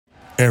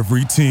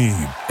Every team,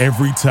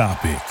 every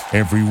topic,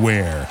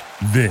 everywhere.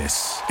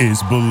 This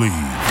is Believe.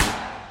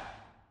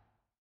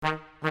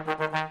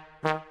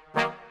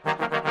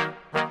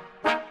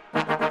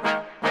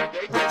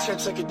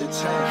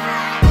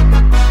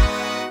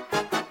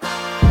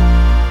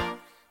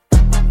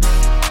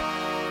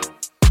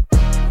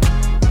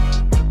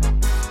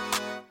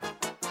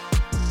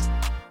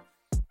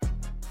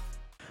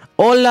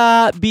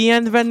 Hola,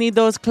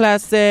 bienvenidos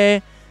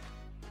clase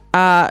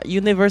a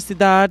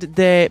Universidad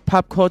de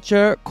Pop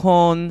Culture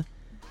con...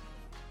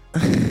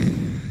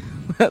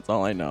 That's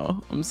all I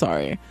know. I'm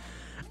sorry.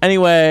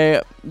 Anyway,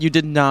 you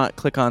did not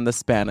click on the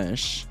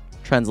Spanish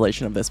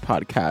translation of this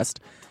podcast.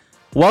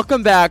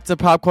 Welcome back to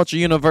Pop Culture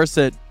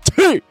University,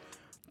 the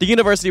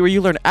university where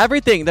you learn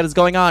everything that is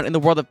going on in the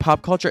world of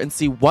pop culture and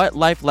see what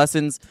life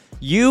lessons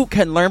you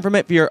can learn from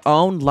it for your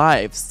own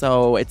life.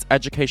 So it's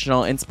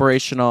educational,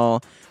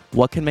 inspirational.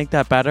 What can make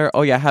that better?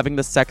 Oh yeah, having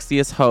the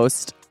sexiest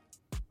host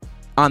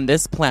on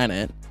this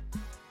planet,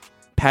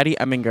 Patty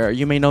Eminger.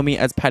 You may know me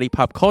as Patty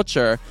Pop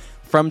Culture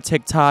from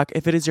TikTok.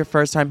 If it is your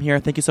first time here,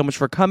 thank you so much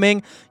for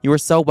coming. You are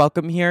so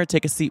welcome here.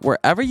 Take a seat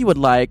wherever you would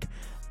like.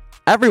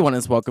 Everyone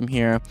is welcome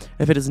here.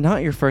 If it is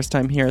not your first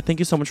time here, thank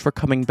you so much for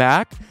coming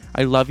back.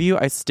 I love you.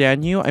 I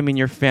stan you. I'm in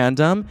your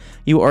fandom.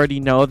 You already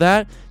know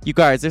that. You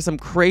guys, there's some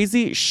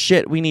crazy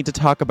shit we need to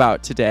talk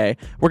about today.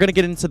 We're going to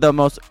get into the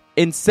most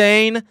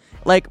insane,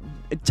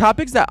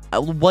 topics that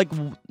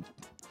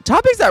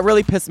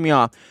really piss me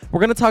off. We're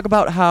going to talk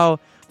about how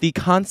the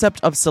concept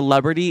of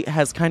celebrity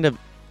has kind of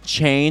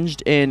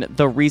changed in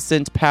the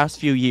recent past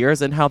few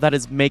years and how that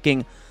is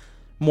making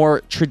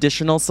more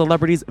traditional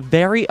celebrities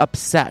very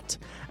upset.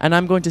 And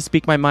I'm going to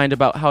speak my mind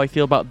about how I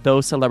feel about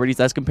those celebrities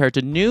as compared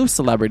to new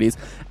celebrities.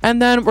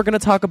 And then we're going to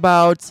talk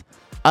about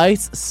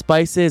Ice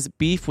Spice's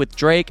beef with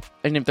Drake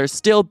and if they're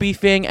still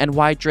beefing and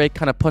why Drake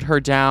kind of put her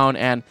down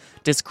and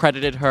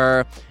discredited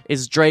her.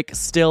 Is Drake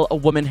still a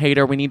woman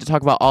hater? We need to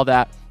talk about all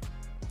that.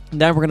 And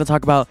then we're going to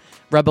talk about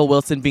Rebel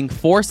Wilson being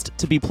forced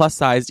to be plus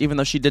sized even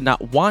though she did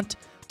not want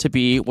to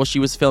be while she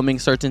was filming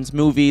certain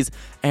movies,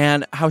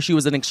 and how she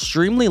was an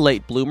extremely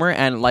late bloomer,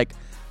 and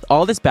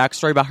all this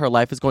backstory about her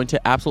life is going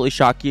to absolutely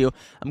shock you.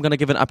 I'm going to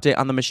give an update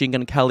on the Machine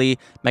Gun Kelly,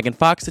 Megan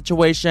Fox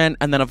situation,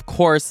 and then of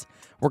course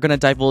we're going to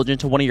divulge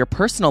into one of your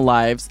personal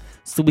lives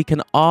so we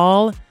can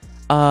all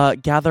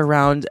gather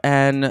around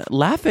and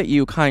laugh at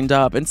you kind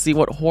of and see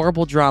what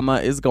horrible drama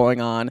is going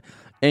on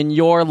in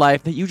your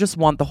life that you just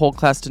want the whole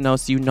class to know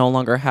so you no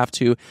longer have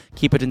to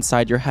keep it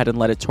inside your head and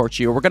let it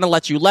torture you. We're going to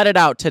let you let it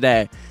out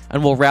today,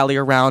 and we'll rally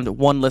around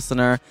one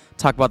listener,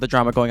 talk about the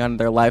drama going on in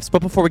their lives.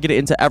 But before we get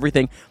into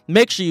everything,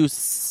 make sure you...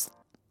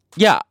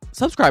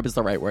 subscribe is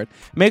the right word.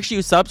 Make sure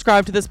you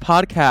subscribe to this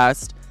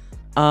podcast.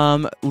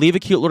 Leave a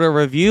cute little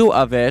review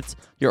of it.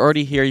 You're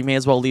already here. You may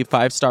as well leave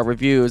 5-star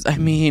reviews. I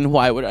mean,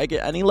 why would I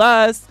get any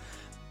less?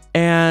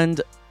 And...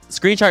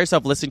 screenshot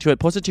yourself listening to it,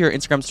 post it to your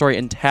Instagram story,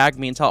 and tag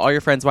me and tell all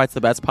your friends why it's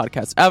the best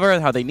podcast ever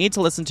and how they need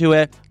to listen to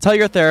it. Tell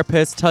your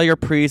therapist, tell your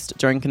priest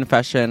during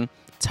confession,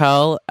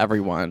 tell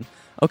everyone.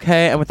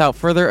 Okay, and without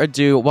further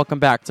ado, welcome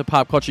back to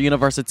Pop Culture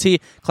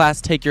University. Class,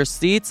 take your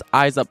seats,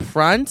 eyes up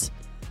front.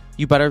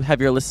 You better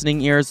have your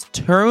listening ears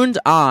turned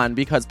on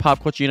because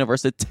Pop Culture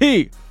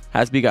University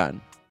has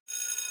begun.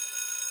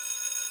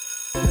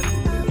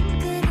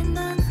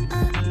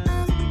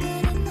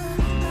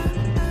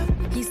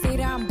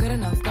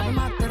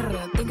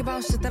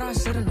 Shit that I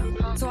should've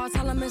known. So I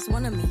tell him it's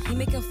one of me. He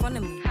making fun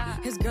of me.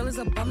 His girl is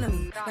a bum to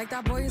me. Like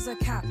that boy is a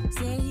cap.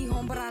 Saying he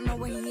home, but I know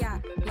where he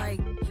at.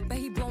 But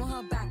he blowing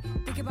her back.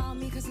 Think about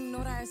me, cause he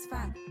know that it's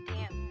fat.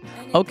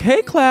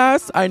 Okay,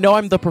 class. I know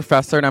I'm the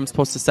professor and I'm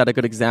supposed to set a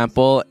good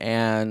example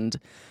and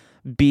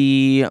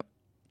be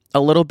a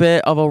little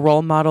bit of a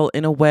role model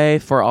in a way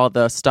for all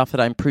the stuff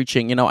that I'm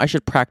preaching. You know, I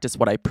should practice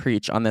what I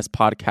preach on this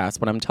podcast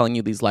when I'm telling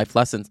you these life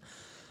lessons.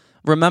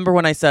 Remember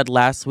when I said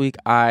last week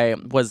I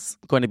was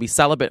going to be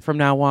celibate from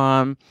now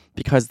on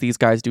because these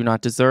guys do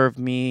not deserve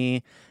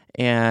me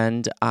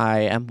and I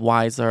am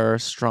wiser,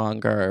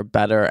 stronger,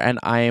 better, and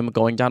I am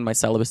going down my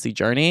celibacy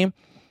journey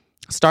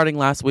starting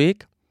last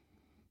week?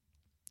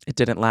 It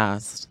didn't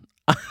last.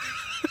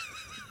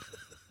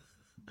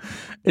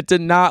 It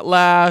did not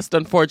last,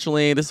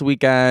 unfortunately, this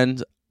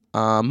weekend.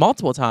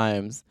 Multiple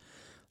times,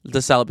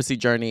 the celibacy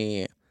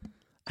journey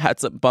had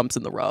some bumps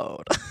in the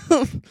road.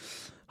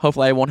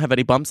 Hopefully I won't have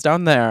any bumps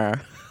down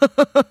there.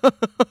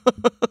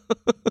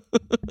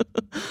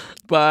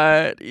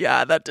 But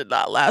yeah, that did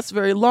not last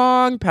very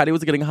long. Patty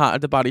was getting hot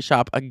at the body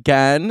shop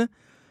again.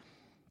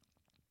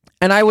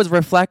 And I was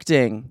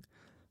reflecting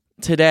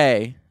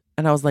today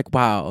and I was like,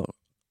 wow,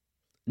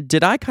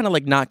 did I kind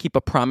of not keep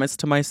a promise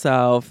to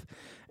myself?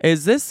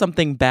 Is this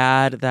something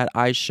bad that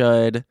I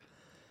should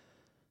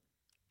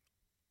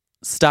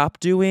stop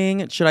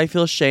doing? Should I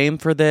feel shame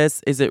for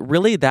this? Is it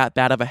really that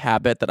bad of a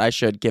habit that I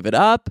should give it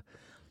up?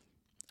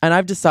 And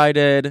I've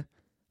decided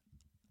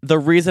the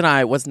reason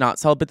I was not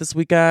celibate this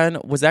weekend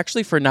was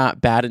actually for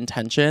not bad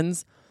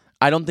intentions.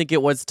 I don't think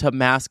it was to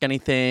mask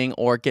anything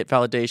or get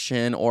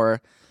validation or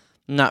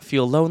not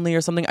feel lonely or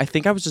something. I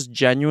think I was just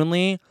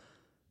genuinely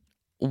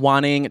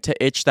wanting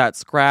to itch that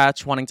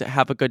scratch, wanting to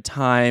have a good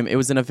time. It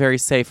was in a very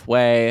safe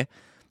way.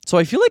 So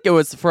I feel like it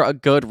was for a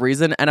good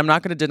reason, and I'm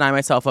not going to deny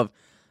myself of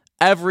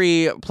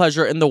every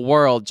pleasure in the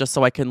world just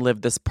so I can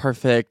live this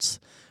perfect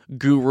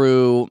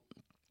guru,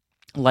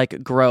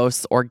 like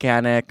gross,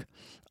 organic,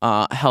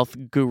 health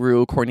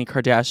guru, Kourtney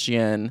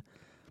Kardashian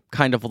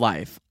kind of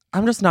life.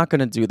 I'm just not going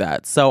to do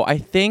that. So I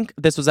think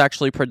this was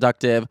actually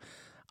productive.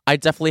 I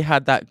definitely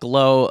had that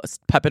glow,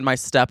 pep in my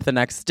step the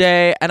next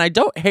day, and I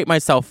don't hate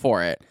myself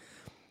for it.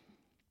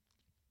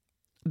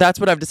 That's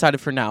what I've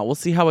decided for now. We'll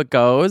see how it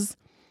goes.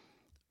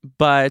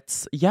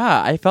 But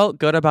yeah, I felt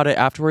good about it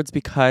afterwards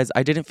because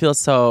I didn't feel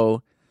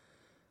so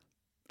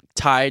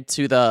tied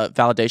to the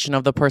validation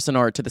of the person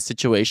or to the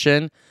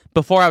situation.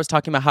 Before I was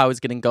talking about how I was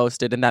getting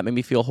ghosted and that made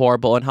me feel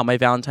horrible and how my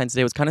Valentine's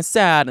Day was kind of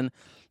sad. And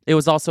it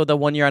was also the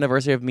 1 year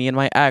anniversary of me and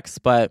my ex.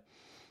 But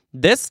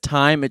this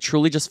time it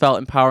truly just felt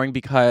empowering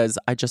because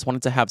I just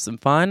wanted to have some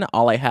fun.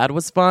 All I had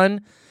was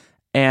fun.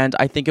 And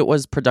I think it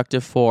was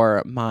productive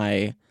for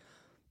my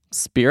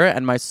spirit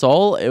and my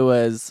soul. It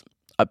was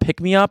a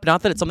pick-me-up.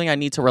 Not that it's something I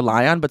need to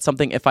rely on, but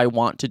something if I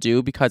want to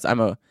do because I'm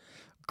a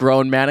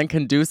grown man and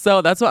can do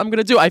so, that's what I'm going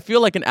to do. I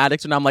feel like an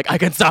addict when I'm like, I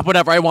can stop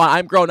whatever I want.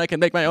 I'm grown. I can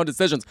make my own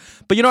decisions.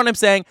 But you know what I'm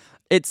saying?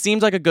 It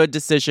seems like a good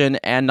decision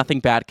and nothing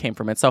bad came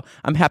from it. So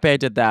I'm happy I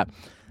did that.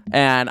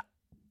 And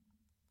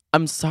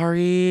I'm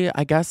sorry,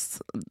 I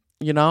guess,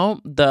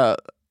 the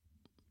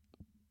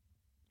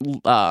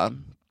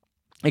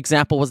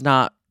example was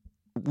not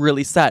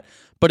really set.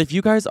 But if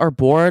you guys are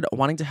bored,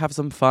 wanting to have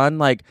some fun,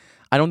 like,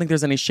 I don't think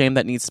there's any shame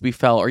that needs to be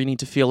felt or you need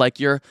to feel like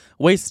you're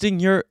wasting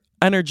your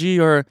energy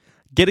or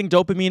getting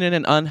dopamine in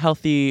an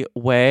unhealthy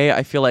way.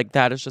 I feel like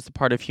that is just a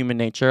part of human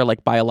nature,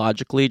 like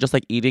biologically, just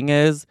like eating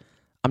is.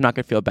 I'm not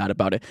going to feel bad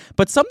about it.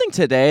 But something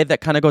today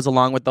that kind of goes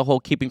along with the whole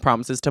keeping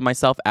promises to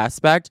myself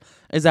aspect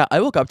is that I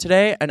woke up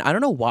today and I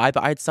don't know why,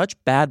 but I had such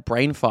bad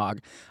brain fog.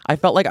 I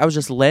felt like I was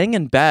just laying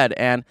in bed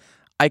and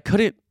I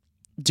couldn't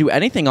do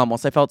anything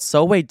almost. I felt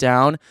so weighed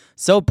down,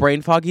 so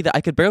brain foggy that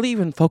I could barely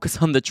even focus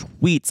on the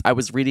tweets I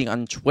was reading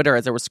on Twitter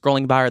as I was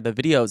scrolling by or the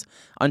videos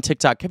on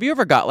TikTok. Have you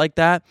ever got like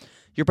that?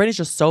 Your brain is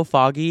just so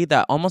foggy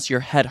that almost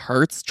your head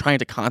hurts trying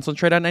to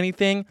concentrate on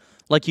anything.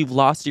 Like you've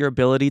lost your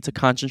ability to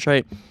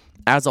concentrate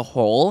as a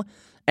whole.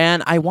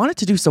 And I wanted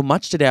to do so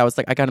much today. I was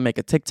like, I got to make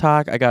a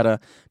TikTok. I got to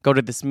go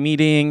to this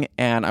meeting.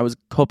 And I was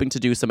hoping to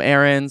do some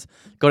errands,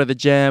 go to the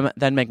gym,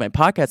 then make my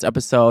podcast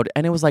episode.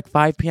 And it was like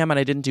 5 p.m. and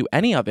I didn't do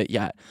any of it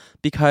yet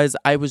because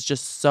I was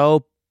just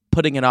so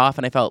putting it off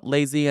and I felt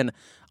lazy and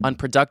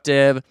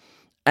unproductive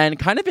and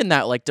kind of in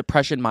that like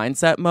depression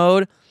mindset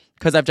mode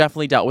because I've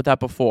definitely dealt with that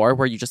before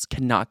where you just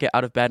cannot get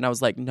out of bed. And I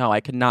was like, no, I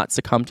cannot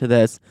succumb to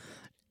this.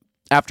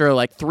 After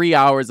like 3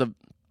 hours of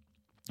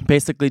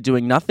basically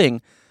doing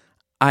nothing,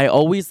 I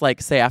always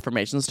like say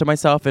affirmations to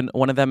myself, and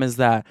one of them is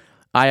that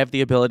I have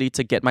the ability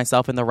to get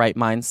myself in the right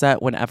mindset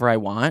whenever I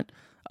want.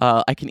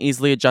 I can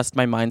easily adjust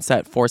my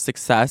mindset for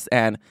success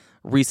and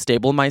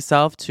restable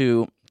myself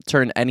to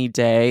turn any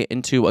day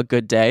into a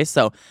good day.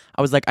 So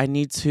I was like, I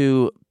need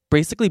to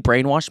basically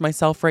brainwash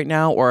myself right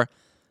now or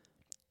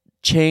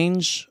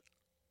change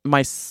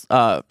my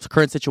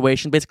current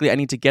situation. Basically, I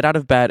need to get out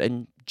of bed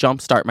and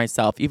jumpstart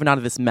myself, even out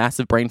of this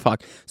massive brain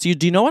fog. So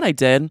do you know what I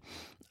did?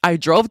 I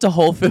drove to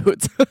Whole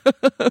Foods.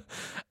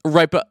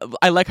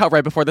 I like how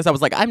right before this, I was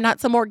like, I'm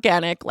not some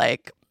organic,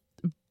 like,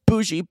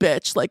 bougie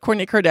bitch, like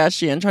Kourtney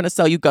Kardashian trying to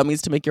sell you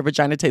gummies to make your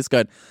vagina taste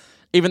good.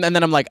 And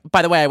then I'm like,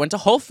 by the way, I went to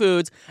Whole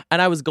Foods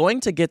and I was going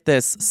to get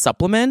this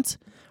supplement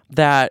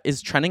that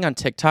is trending on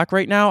TikTok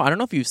right now. I don't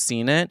know if you've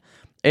seen it.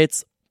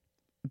 It's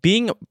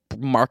being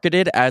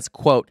marketed as,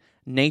 quote,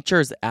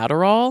 nature's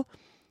Adderall.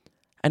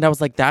 And I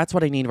was like, that's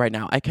what I need right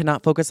now. I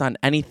cannot focus on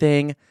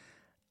anything.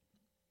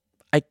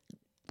 I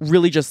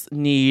really just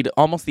need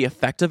almost the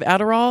effect of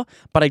Adderall,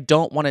 but I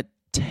don't want to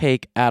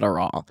take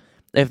Adderall,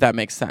 if that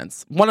makes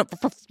sense.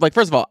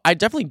 First of all, I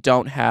definitely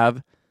don't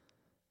have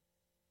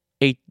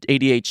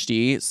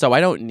ADHD, so I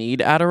don't need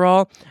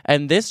Adderall.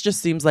 And this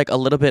just seems like a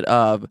little bit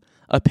of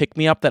a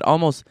pick-me-up that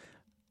almost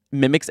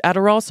mimics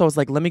Adderall. So I was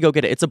like, let me go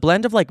get it. It's a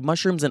blend of like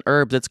mushrooms and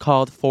herbs. It's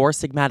called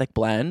 4-Sigmatic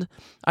Blend,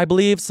 I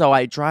believe. So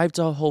I drive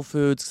to Whole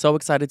Foods, so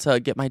excited to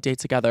get my day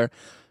together.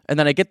 And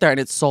then I get there and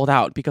it's sold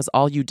out because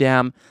all you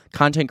damn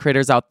content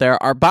creators out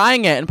there are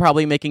buying it and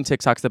probably making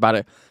TikToks about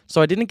it.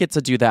 So I didn't get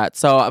to do that.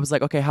 So I was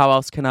like, okay, how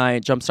else can I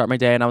jumpstart my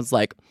day? And I was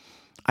like,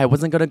 I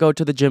wasn't going to go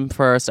to the gym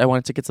first. I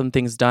wanted to get some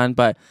things done,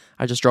 but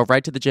I just drove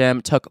right to the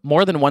gym, took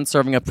more than one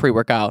serving of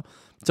pre-workout.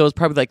 So it was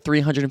probably like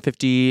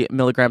 350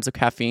 milligrams of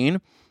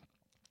caffeine.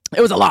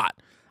 It was a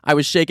lot. I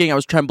was shaking, I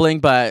was trembling,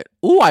 but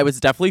I was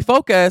definitely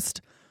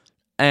focused.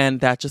 And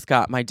that just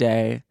got my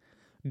day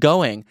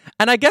going.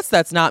 And I guess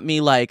that's not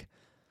me like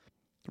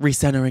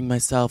recentering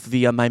myself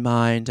via my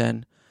mind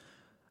and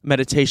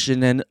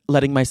meditation and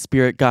letting my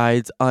spirit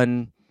guides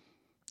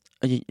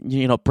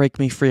break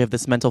me free of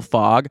this mental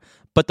fog.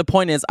 But the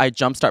point is, I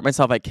jumpstart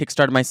myself, I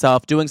kickstarted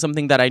myself, doing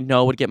something that I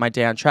know would get my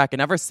day on track.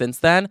 And ever since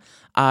then,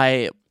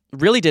 I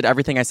really did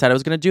everything I said I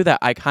was going to do, that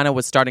I kind of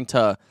was starting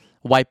to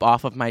wipe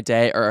off of my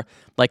day or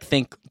like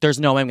think there's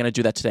no way I'm going to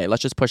do that today.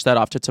 Let's just push that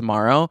off to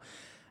tomorrow.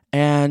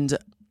 And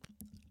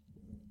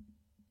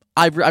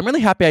I'm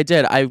really happy I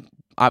did. I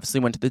obviously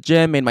went to the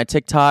gym, made my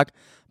TikTok,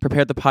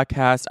 prepared the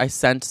podcast. I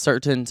sent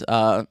certain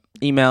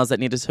emails that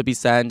needed to be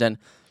sent and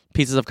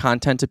pieces of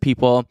content to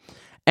people.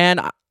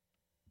 And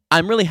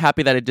I'm really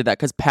happy that I did that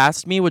because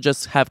past me would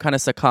just have kind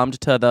of succumbed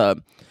to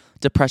the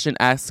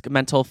depression-esque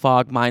mental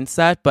fog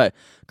mindset. But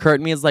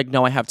current me is like,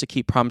 no, I have to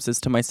keep promises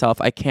to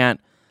myself. I can't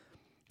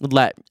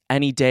let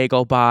any day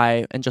go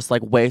by and just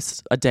like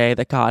waste a day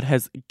that God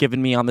has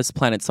given me on this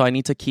planet. So I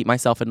need to keep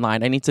myself in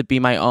line. I need to be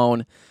my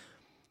own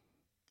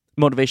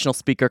motivational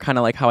speaker, kind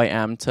of like how I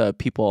am to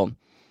people.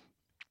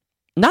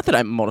 Not that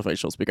I'm a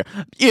motivational speaker.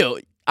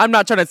 I'm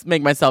not trying to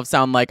make myself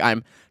sound like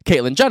I'm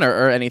Caitlyn Jenner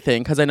or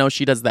anything, because I know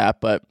she does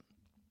that. But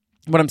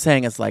what I'm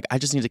saying is like, I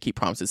just need to keep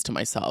promises to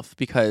myself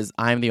because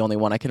I'm the only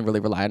one I can really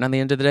rely on the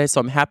end of the day. So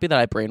I'm happy that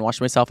I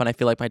brainwashed myself and I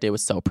feel like my day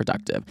was so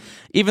productive,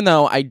 even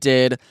though I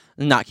did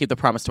not keep the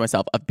promise to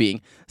myself of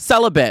being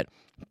celibate.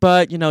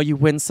 But, you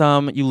win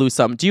some, you lose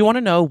some. Do you want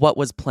to know what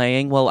was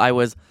playing while I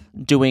was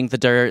doing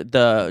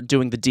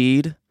doing the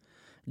deed,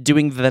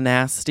 doing the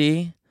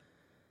nasty,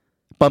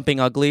 bumping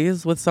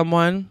uglies with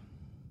someone?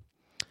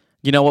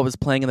 You know what was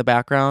playing in the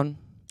background?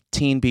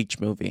 Teen Beach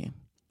Movie.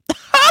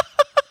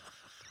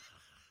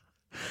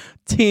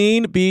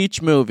 Teen Beach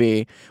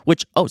Movie,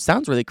 which,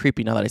 sounds really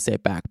creepy now that I say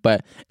it back,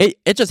 but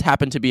it just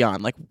happened to be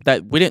on. Like,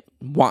 that we didn't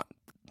want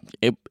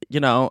it,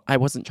 I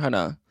wasn't trying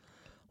to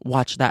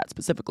watch that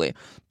specifically.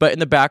 But in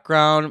the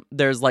background,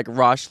 there's like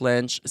Rosh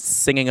Lynch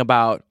singing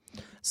about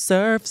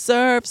surf,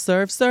 surf,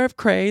 surf, surf,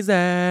 crazy.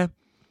 That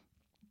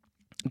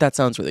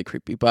sounds really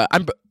creepy, but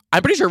I'm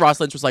pretty sure Ross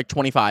Lynch was like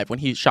 25 when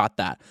he shot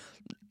that.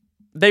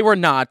 They were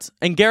not.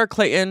 And Garrett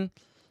Clayton,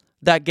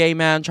 that gay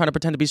man trying to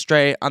pretend to be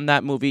straight on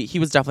that movie, he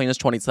was definitely in his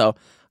 20s, so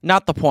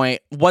not the point.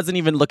 Wasn't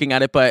even looking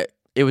at it, but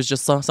it was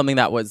just something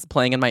that was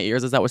playing in my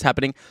ears as that was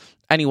happening.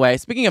 Anyway,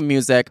 speaking of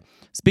music,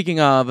 speaking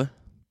of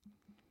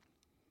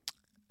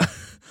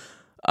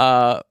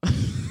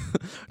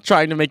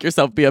trying to make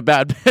yourself be a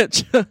bad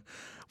bitch,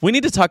 we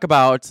need to talk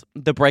about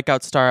the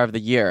breakout star of the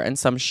year and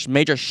some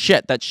major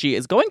shit that she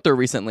is going through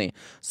recently.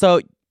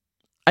 So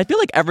I feel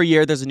like every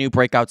year there's a new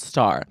breakout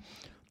star.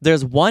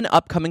 There's one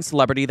upcoming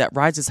celebrity that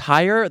rises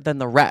higher than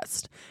the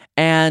rest,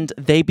 and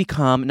they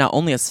become not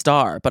only a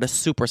star, but a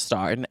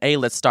superstar, an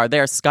A-list star. They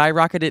are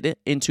skyrocketed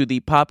into the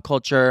pop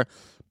culture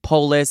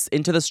polis,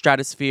 into the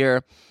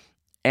stratosphere,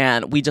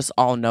 and we just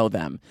all know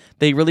them.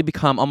 They really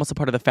become almost a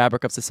part of the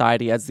fabric of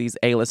society, as these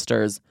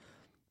A-listers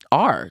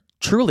are,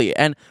 truly.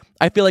 And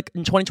I feel like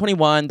in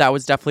 2021, that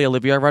was definitely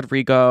Olivia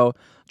Rodrigo.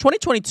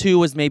 2022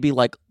 was maybe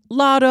like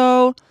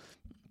Lotto.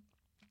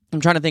 I'm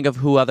trying to think of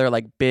who other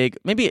like big,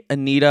 maybe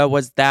Anita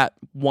was that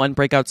one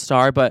breakout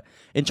star, but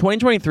in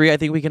 2023, I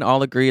think we can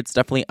all agree it's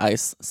definitely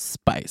Ice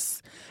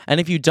Spice. And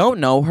if you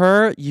don't know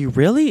her, you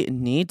really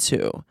need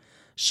to.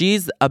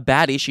 She's a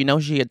baddie. She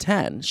knows she a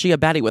 10. She a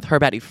baddie with her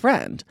baddie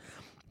friend.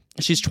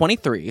 She's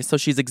 23, so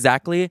she's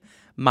exactly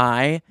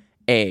my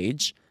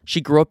age. She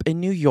grew up in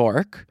New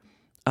York.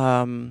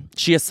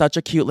 She has such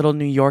a cute little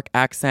New York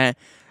accent.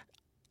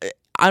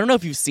 I don't know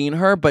if you've seen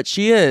her, but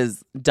she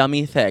is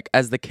dummy thick,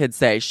 as the kids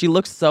say. She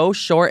looks so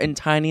short and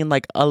tiny and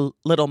like a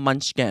little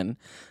munchkin.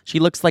 She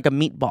looks like a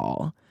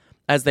meatball,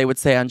 as they would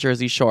say on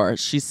Jersey Shore.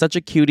 She's such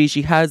a cutie.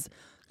 She has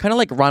kind of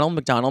like Ronald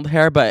McDonald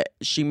hair, but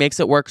she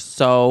makes it work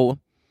so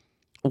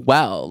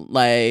well.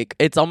 Like,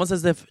 it's almost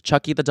as if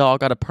Chucky the doll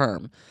got a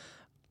perm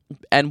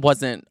and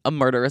wasn't a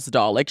murderous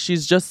doll. Like,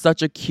 she's just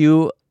such a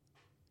cute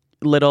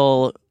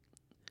little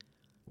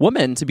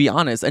woman, to be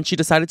honest. And she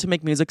decided to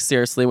make music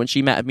seriously when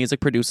she met a music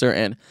producer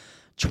in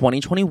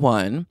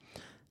 2021.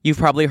 You've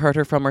probably heard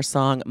her from her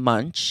song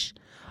Munch.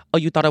 Oh,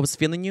 you thought I was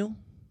feeling you?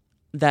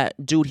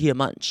 That dude, he a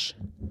munch.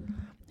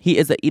 He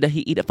is a eater, he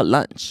eat it for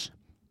lunch.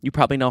 You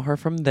probably know her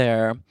from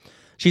there.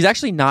 She's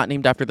actually not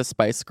named after the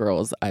Spice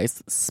Girls,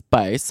 Ice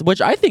Spice, which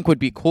I think would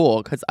be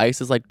cool because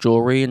Ice is like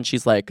jewelry and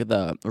she's like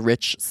the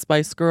rich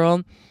Spice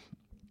Girl.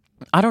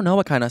 I don't know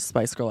what kind of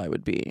Spice Girl I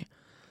would be.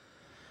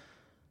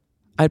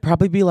 I'd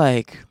probably be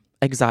like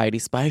Anxiety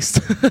Spice.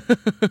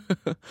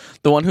 The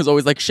one who's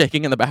always like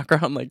shaking in the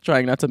background, like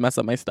trying not to mess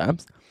up my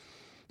steps.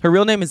 Her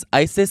real name is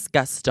Isis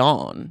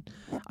Gaston.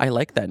 I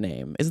like that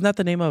name. Isn't that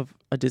the name of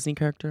a Disney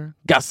character?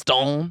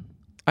 Gaston.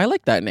 I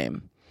like that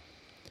name.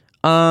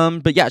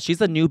 But yeah, she's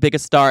the new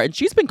biggest star, and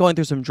she's been going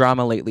through some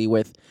drama lately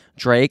with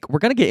Drake. We're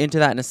gonna get into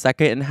that in a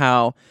second, and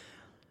how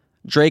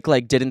Drake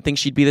like didn't think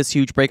she'd be this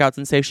huge breakout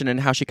sensation, and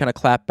how she kind of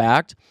clapped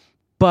back.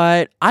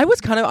 But I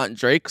was kind of on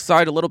Drake's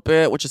side a little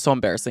bit, which is so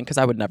embarrassing because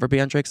I would never be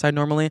on Drake's side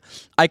normally.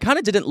 I kind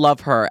of didn't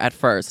love her at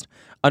first,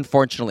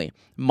 unfortunately.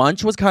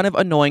 Munch was kind of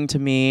annoying to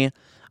me.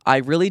 I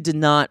really did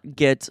not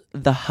get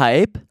the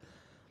hype,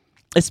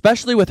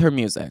 especially with her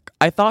music.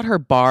 I thought her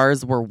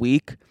bars were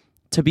weak,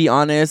 to be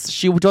honest.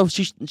 She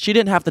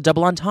didn't have the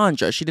double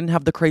entendre. She didn't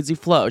have the crazy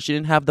flow. She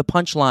didn't have the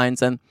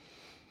punchlines. And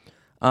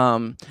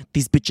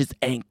these bitches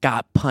ain't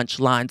got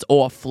punchlines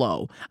or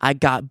flow. I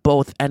got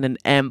both and an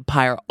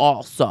empire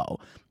also.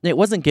 It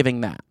wasn't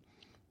giving that.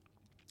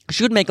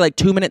 she would make like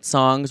 2-minute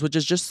songs, which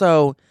is just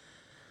so,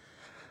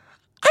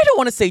 I don't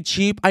want to say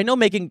cheap. I know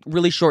making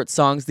really short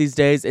songs these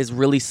days is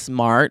really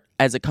smart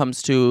as it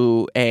comes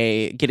to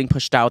getting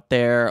pushed out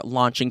there,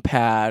 launching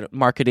pad,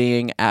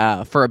 marketing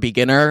for a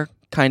beginner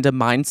kind of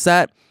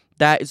mindset.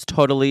 That is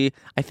totally,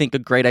 I think, a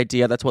great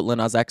idea. That's what Lil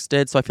Nas X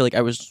did. So I feel like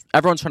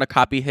everyone's trying to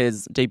copy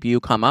his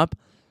debut come up.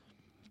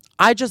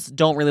 I just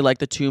don't really like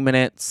the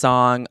 2-minute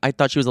song. I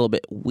thought she was a little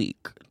bit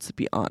weak, to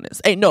be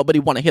honest. Ain't nobody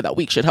want to hear that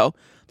weak shit, ho.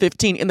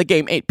 15 in the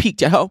game ain't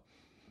peaked yet, ho.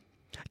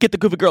 Get the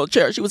goofy girl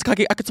chair. She was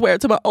cocky. I could swear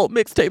to my old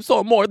mixtape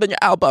sold more than your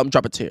album.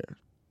 Drop a tear.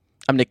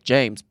 I'm Nick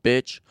James,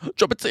 bitch.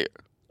 Drop a tear.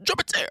 Drop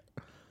a tear.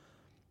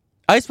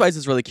 Ice Spice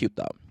is really cute,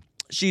 though.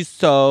 She's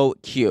so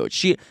cute.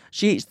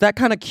 She's that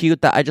kind of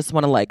cute that I just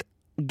want to, like,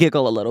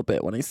 giggle a little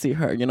bit when I see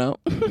her, you know?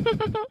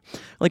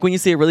 Like when you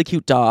see a really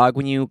cute dog,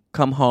 when you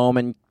come home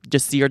and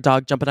just see your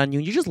dog jumping on you,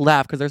 you just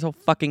laugh because they're so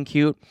fucking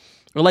cute.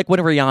 Or like when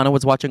Rihanna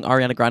was watching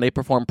Ariana Grande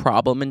perform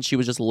Problem and she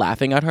was just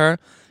laughing at her.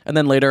 And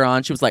then later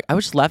on, she was like, I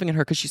was just laughing at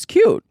her because she's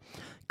cute.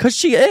 Because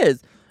she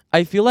is.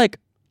 I feel like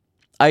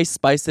Ice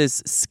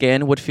Spice's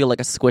skin would feel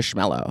like a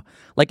squishmallow.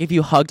 Like if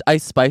you hugged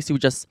Ice Spice, it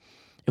would just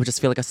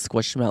feel like a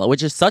squishmallow,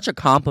 which is such a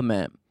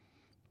compliment.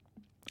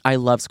 I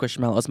love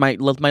squishmallows.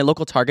 My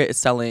local Target is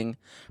selling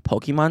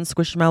Pokemon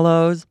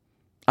squishmallows.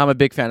 I'm a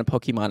big fan of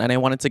Pokemon, and I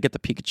wanted to get the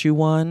Pikachu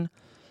one.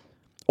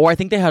 Or I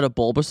think they had a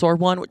Bulbasaur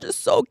one, which is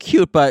so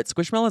cute, but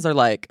squishmallows are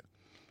like,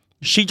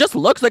 she just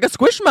looks like a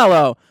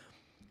squishmallow.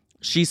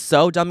 She's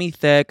so dummy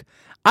thick.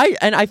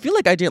 I feel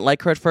like I didn't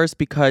like her at first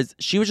because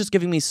she was just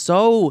giving me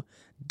so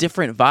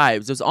different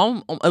vibes. It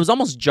was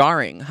almost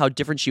jarring how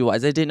different she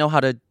was. I didn't know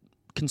how to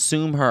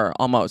consume her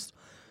almost.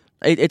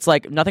 It's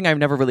like nothing I've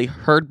never really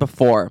heard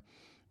before.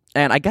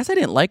 And I guess I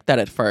didn't like that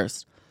at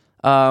first.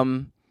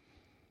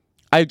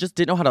 I just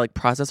didn't know how to like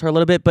process her a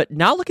little bit. But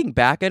now looking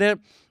back at it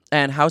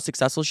and how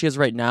successful she is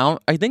right now,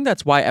 I think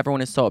that's why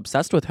everyone is so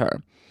obsessed with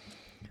her.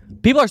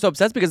 People are so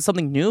obsessed because it's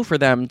something new for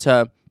them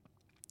to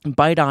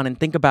bite on and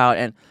think about.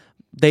 And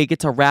they get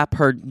to rap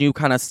her new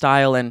kind of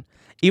style. And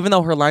even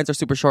though her lines are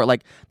super short,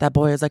 like, that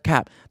boy is a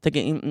cap,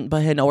 thinking,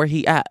 but he know where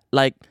he at.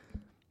 Like,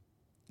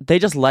 they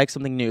just like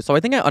something new. So I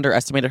think I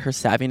underestimated her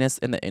savviness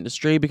in the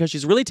industry because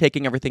she's really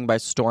taking everything by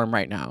storm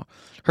right now.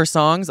 Her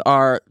songs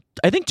are,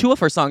 I think 2 of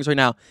her songs right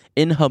now,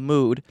 In Her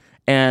Mood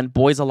and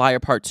Boy's a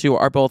Liar Part 2,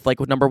 are both like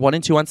number 1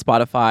 and 2 on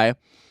Spotify.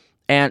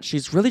 And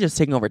she's really just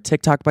taking over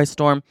TikTok by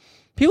storm.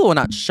 People will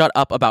not shut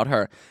up about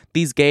her.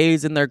 These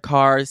gays in their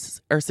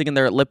cars are singing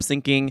their lip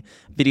syncing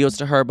videos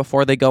to her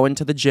before they go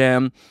into the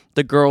gym.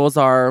 The girls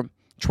are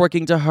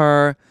twerking to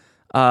her,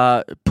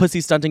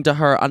 pussy stunting to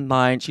her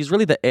online. She's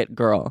really the it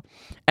girl.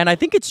 And I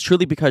think it's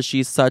truly because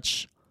she's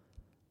such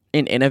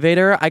an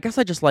innovator. I guess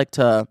I just like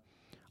to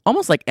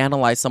almost like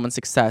analyze someone's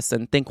success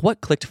and think what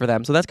clicked for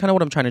them. So that's kind of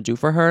what I'm trying to do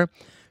for her.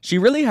 She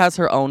really has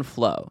her own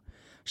flow.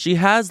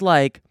 She's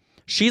like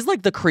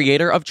the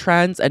creator of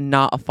trends and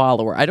not a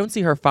follower. I don't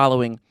see her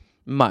following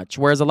much,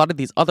 whereas a lot of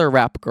these other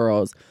rap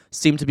girls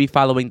seem to be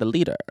following the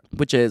leader,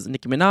 which is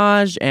Nicki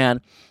Minaj,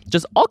 and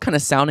just all kind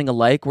of sounding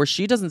alike, where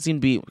she doesn't seem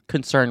to be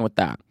concerned with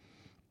that.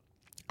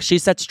 She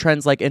sets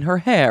trends like in her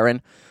hair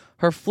and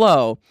her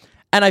flow,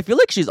 and I feel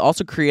like she's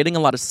also creating a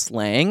lot of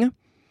slang.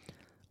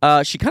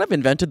 She kind of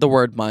invented the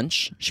word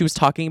munch. She was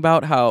talking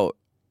about how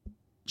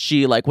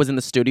she like was in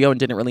the studio and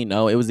didn't really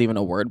know it was even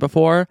a word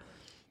before.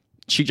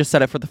 She just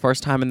said it for the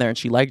first time in there and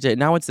she liked it.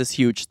 Now it's this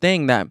huge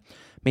thing that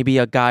maybe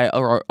a guy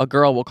or a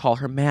girl will call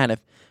her man if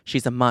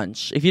she's a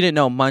munch. If you didn't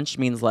know, munch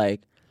means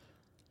like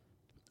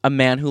a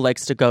man who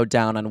likes to go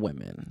down on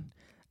women.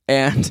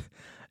 And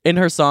in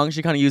her song,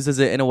 she kind of uses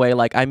it in a way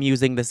like, I'm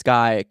using this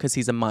guy because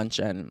he's a munch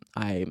and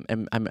I'm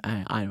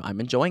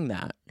enjoying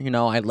that. You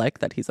know, I like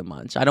that he's a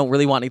munch. I don't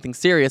really want anything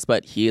serious,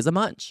 but he is a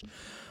munch.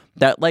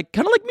 That like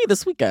kind of like me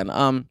this weekend.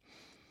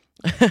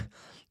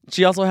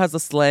 She also has the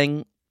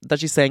slang that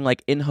she's saying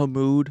like in her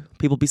mood.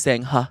 People be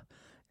saying huh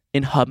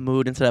in her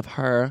mood instead of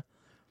her.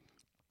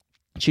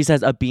 She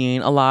says a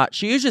bean a lot.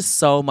 She uses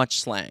so much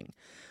slang.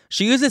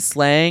 She uses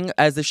slang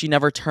as if she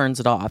never turns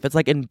it off. It's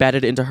like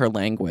embedded into her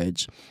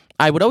language.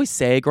 I would always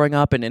say growing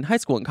up and in high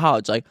school and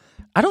college, like,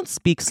 I don't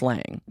speak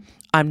slang.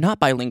 I'm not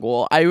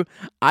bilingual. I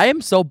am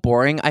so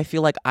boring. I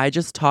feel like I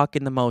just talk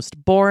in the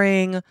most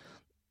boring,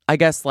 I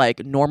guess,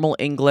 like normal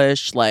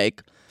English.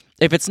 Like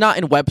if it's not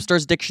in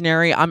Webster's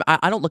dictionary,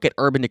 I don't look at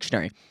Urban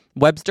Dictionary.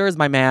 Webster is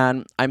my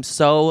man. I'm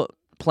so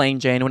plain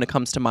Jane when it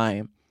comes to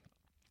my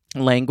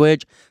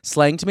language.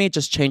 Slang to me, it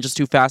just changes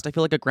too fast. I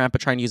feel like a grandpa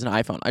trying to use an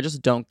iPhone. I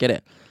just don't get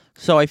it.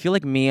 So I feel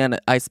like me and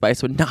Ice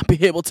Spice would not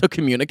be able to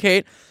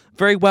communicate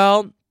very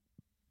well.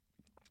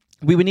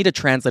 We would need a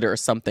translator or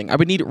something. I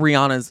would need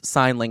Rihanna's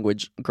sign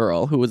language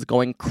girl who was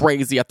going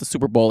crazy at the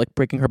Super Bowl, like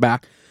breaking her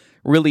back,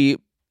 really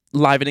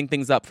livening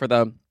things up for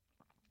the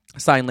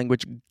sign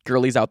language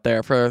girlies out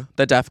there, for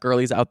the deaf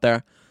girlies out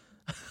there.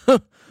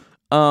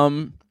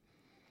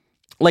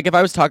 Like if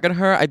I was talking to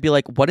her, I'd be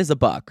like, what is a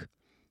buck?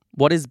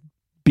 What is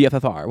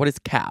BFFR? What is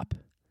cap?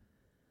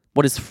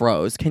 What is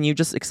froze? Can you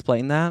just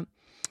explain that?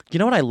 You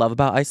know what I love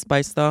about Ice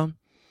Spice though?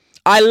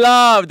 I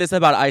love this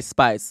about Ice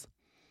Spice.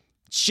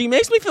 She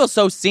makes me feel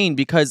so seen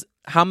because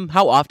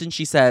how often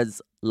she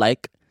says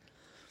like.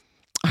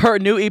 Her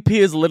new EP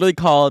is literally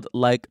called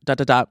like ...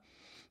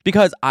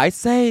 because I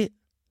say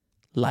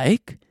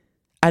like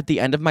at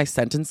the end of my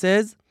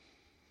sentences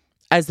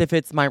as if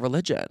it's my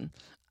religion.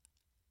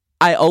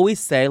 I always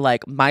say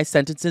like my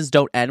sentences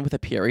don't end with a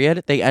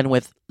period. They end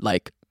with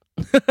like.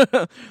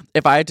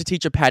 If I had to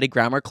teach a Patty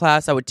grammar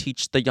class, I would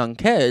teach the young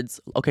kids,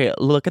 okay,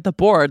 look at the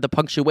board. The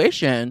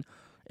punctuation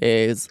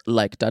is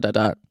like ...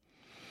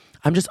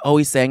 I'm just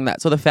always saying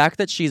that. So the fact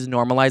that she's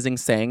normalizing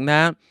saying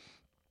that,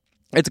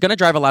 it's going to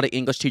drive a lot of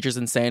English teachers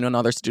insane when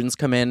other students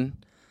come in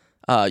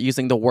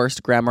using the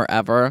worst grammar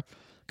ever.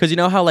 Because you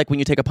know how like when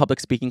you take a public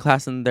speaking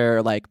class and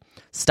they're like,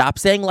 stop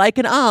saying like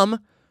and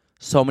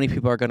so many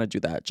people are going to do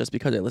that just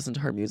because they listen to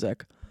her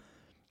music.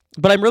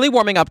 But I'm really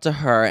warming up to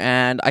her,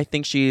 and I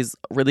think she's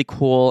really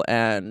cool,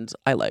 and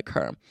I like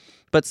her.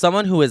 But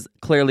someone who is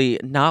clearly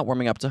not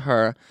warming up to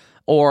her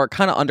or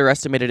kind of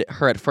underestimated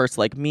her at first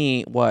like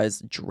me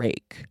was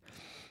Drake.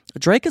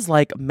 Drake is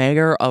like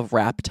mayor of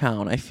Rap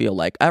Town, I feel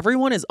like.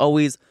 Everyone is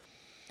always...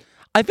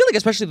 I feel like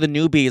especially the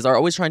newbies are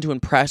always trying to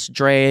impress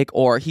Drake,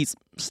 or he's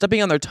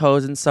stepping on their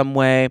toes in some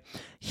way.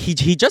 He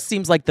just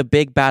seems like the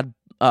big bad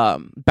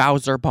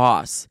Bowser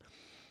boss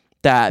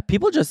that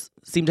people just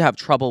seem to have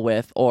trouble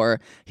with, or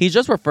he's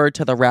just referred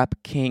to the rap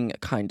king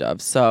kind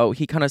of. So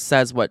he kind of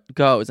says what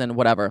goes and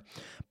whatever.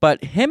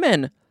 But him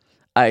and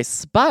Ice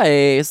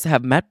Spice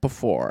have met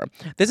before.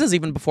 This is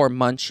even before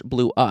Munch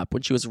blew up,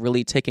 when she was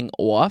really taking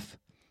off.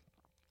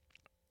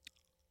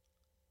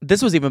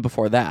 This was even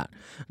before that.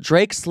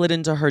 Drake slid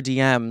into her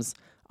DMs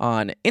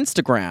on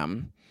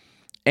Instagram,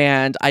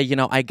 and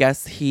I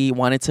guess he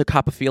wanted to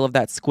cop a feel of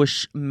that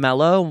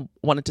squishmallow,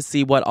 wanted to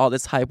see what all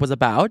this hype was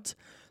about.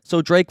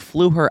 So Drake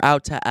flew her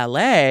out to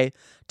LA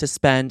to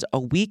spend a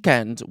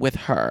weekend with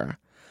her.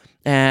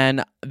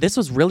 And this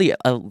was really,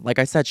 like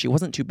I said, she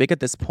wasn't too big at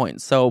this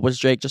point. So was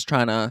Drake just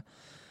trying to...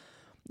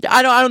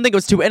 I don't think it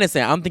was too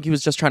innocent. I don't think he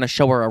was just trying to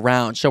show her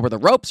around, show her the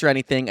ropes or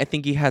anything. I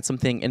think he had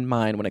something in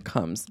mind when it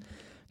comes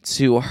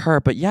to her.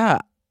 But yeah,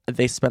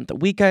 they spent the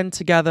weekend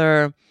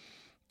together.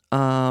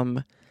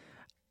 I'm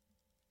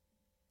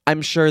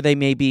sure they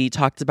maybe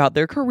talked about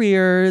their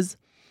careers.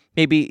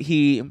 Maybe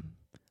he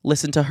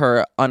listened to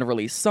her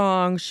unreleased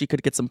songs. She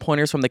could get some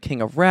pointers from the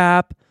king of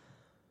rap.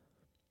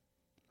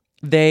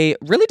 They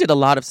really did a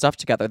lot of stuff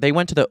together. They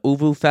went to the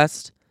Uvu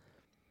Fest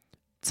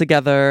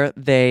together.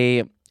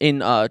 They in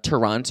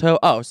Toronto.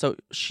 Oh, so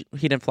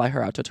he didn't fly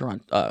her out to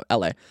Toronto,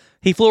 LA.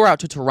 He flew her out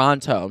to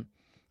Toronto,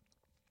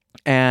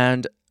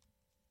 and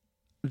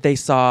they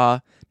saw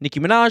Nicki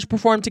Minaj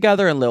perform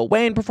together and Lil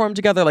Wayne perform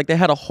together. Like, they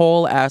had a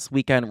whole ass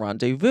weekend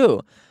rendezvous.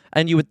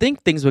 And you would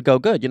think things would go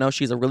good. You know,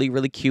 she's a really,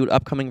 really cute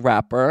upcoming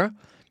rapper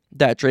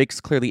that Drake's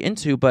clearly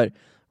into. But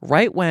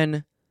right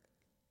when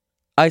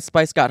Ice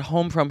Spice got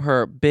home from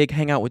her big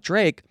hangout with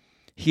Drake,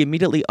 he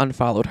immediately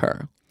unfollowed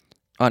her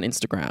on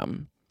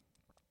Instagram.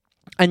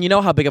 And you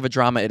know how big of a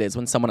drama it is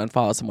when someone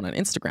unfollows someone on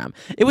Instagram.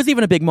 It was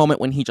even a big moment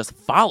when he just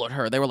followed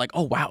her. They were like,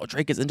 oh, wow,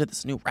 Drake is into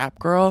this new rap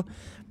girl.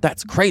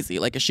 That's crazy.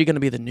 Like, is she going to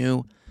be the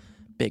new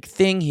big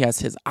thing? He has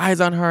his eyes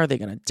on her. Are they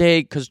going to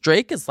date? Because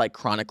Drake is, like,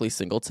 chronically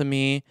single to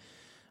me.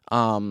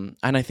 And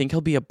I think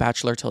he'll be a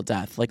bachelor till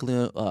death, like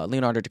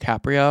Leonardo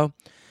DiCaprio,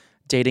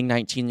 dating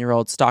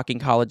 19-year-olds, stalking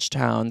college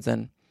towns,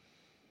 and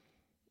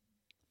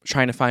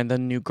trying to find the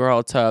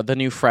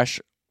new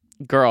fresh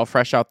girl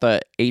fresh out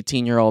the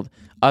 18-year-old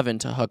oven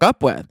to hook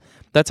up with.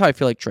 That's how I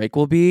feel like Drake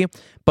will be.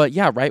 But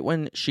yeah, right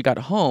when she got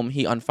home,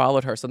 he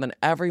unfollowed her. So then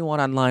everyone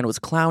online was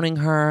clowning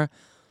her.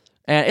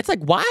 And it's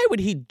like, why would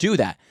he do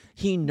that?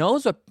 He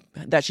knows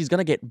that she's going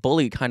to get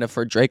bullied kind of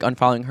for Drake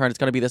unfollowing her. And it's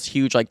going to be this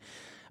huge like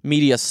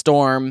media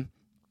storm.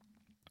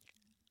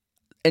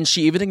 And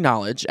she even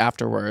acknowledged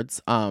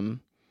afterwards,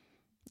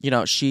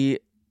 she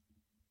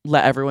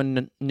let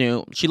everyone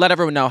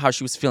know how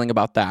she was feeling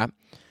about that,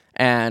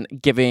 and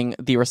giving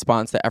the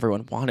response that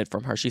everyone wanted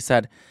from her. She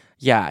said,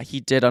 yeah, he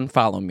did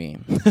unfollow me.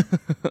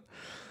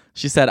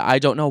 She said, I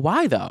don't know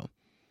why though,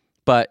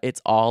 but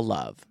it's all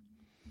love.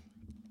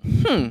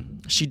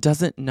 She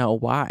doesn't know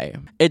why.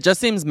 It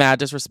just seems mad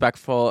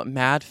disrespectful,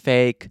 mad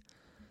fake.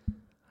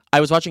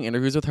 I was watching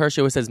interviews with her.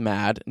 She always says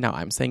mad. Now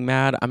I'm saying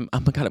mad. Oh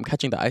my God, I'm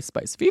catching the Ice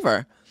Spice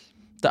fever.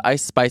 The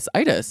Ice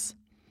Spice-itis.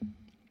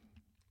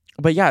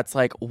 But yeah, it's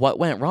like, what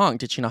went wrong?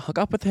 Did she not hook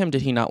up with him?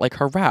 Did he not like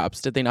her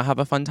raps? Did they not have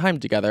a fun time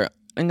together?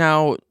 And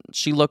now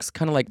she looks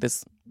kind of like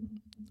this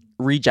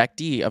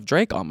rejectee of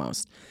Drake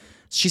almost.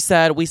 She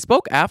said, we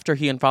spoke after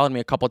he unfollowed me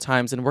a couple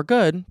times and we're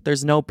good.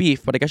 There's no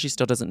beef, but I guess she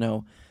still doesn't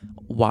know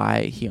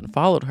why he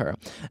unfollowed her.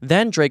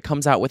 Then Drake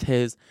comes out with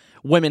his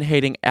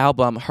women-hating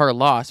album, Her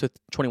Loss, with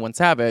 21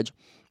 Savage,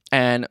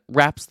 and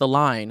raps the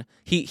line.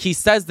 He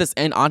says this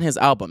on his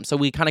album, so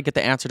we kind of get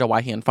the answer to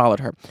why he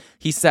unfollowed her.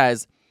 He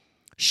says,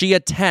 she a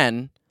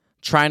 10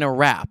 trying to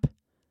rap.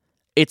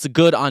 It's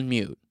good on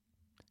mute.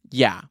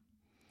 Yeah.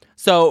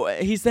 So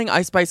he's saying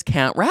Ice Spice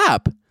can't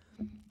rap.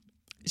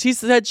 She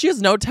said she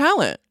has no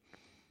talent.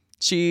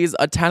 She's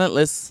a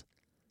talentless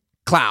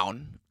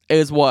clown,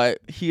 is what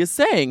he is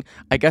saying.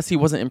 I guess he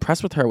wasn't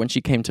impressed with her when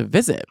she came to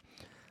visit.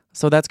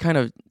 So that's kind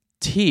of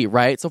tea,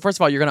 right? So first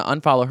of all, you're going to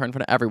unfollow her in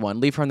front of everyone,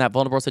 leave her in that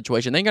vulnerable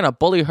situation. Then you're going to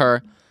bully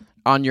her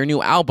on your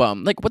new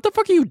album. Like, what the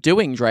fuck are you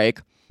doing, Drake?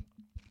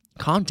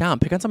 Calm down.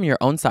 Pick on some of your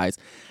own size.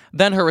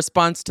 Then her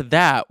response to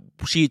that,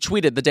 she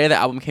tweeted the day the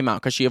album came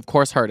out, because she, of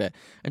course, heard it.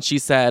 And she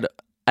said,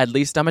 at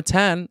least I'm a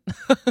 10.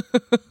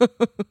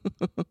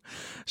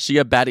 She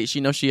a baddie.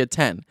 She knows she a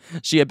 10.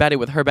 She a baddie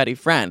with her baddie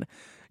friend.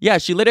 Yeah,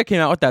 she later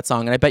came out with that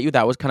song, and I bet you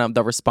that was kind of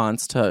the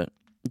response to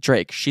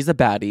Drake. She's a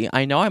baddie.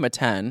 I know I'm a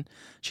 10.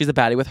 She's a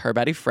baddie with her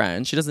baddie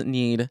friend. She doesn't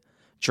need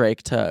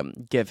Drake to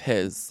give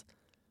his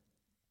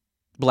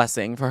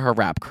blessing for her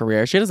rap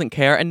career. She doesn't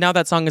care, and now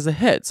that song is a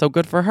hit, so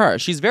good for her.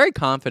 She's very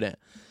confident.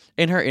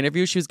 In her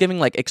interview, she was giving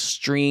like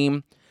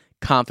extreme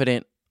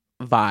confident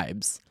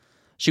vibes.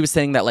 She was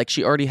saying that like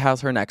she already has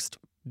her next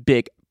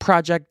big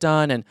project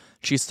done, and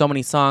she's so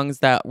many songs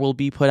that will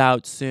be put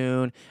out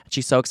soon, and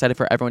she's so excited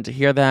for everyone to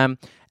hear them,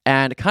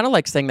 and kind of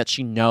like saying that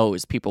she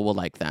knows people will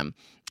like them.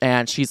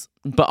 And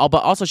but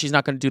also she's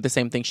not going to do the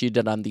same thing she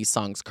did on these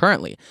songs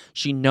currently.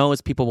 She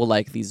knows people will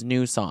like these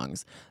new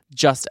songs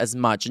just as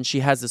much. And she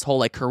has this whole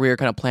like career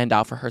kind of planned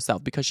out for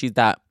herself because she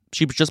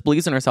just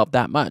believes in herself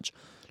that much.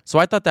 So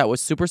I thought that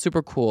was super,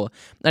 super cool.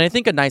 And I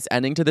think a nice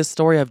ending to this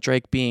story of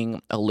Drake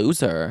being a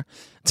loser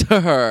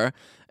to her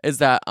is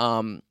that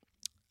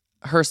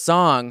her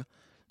song,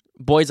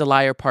 Boy's a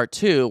Liar Part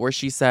 2, where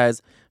she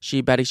says,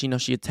 she Betty, she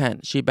knows she a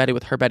 10. She Betty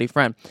with her Betty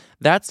friend.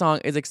 That song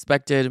is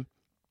expected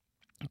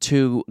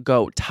to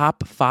go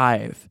top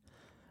 5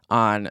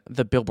 on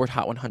the Billboard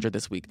Hot 100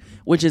 this week,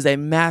 which is a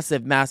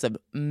massive, massive,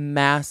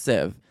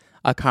 massive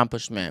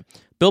accomplishment.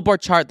 Billboard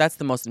chart, that's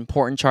the most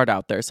important chart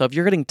out there. So if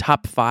you're getting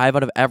top 5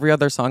 out of every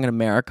other song in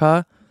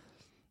America,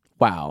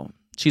 wow.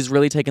 She's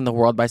really taken the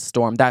world by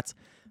storm. That's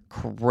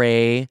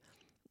crazy.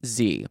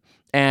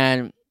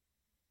 And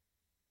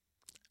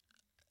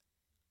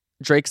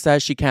Drake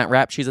says she can't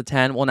rap. She's a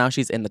 10. Well, now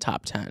she's in the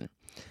top 10.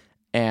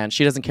 And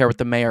she doesn't care what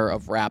the mayor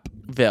of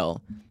Rapville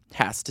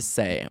has to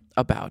say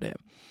about it.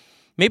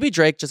 Maybe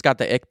Drake just got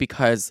the ick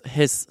because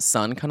his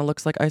son kind of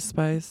looks like Ice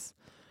Spice.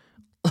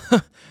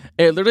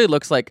 It literally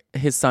looks like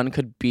his son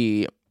could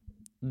be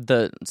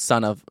the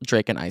son of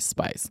Drake and Ice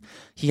Spice.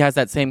 He has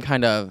that same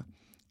kind of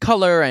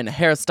color and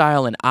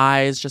hairstyle and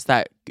eyes, just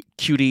that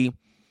cutie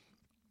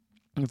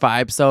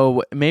vibe.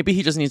 So maybe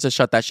he just needs to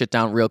shut that shit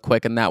down real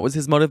quick, and that was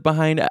his motive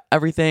behind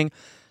everything.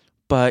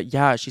 But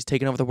yeah, she's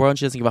taking over the world and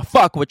she doesn't give a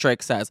fuck what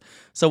Drake says.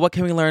 So what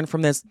can we learn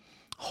from this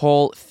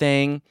whole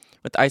thing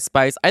with Ice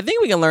Spice? I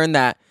think we can learn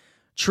that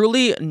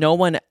truly no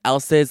one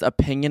else's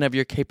opinion of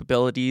your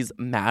capabilities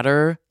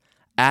matter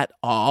at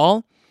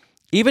all.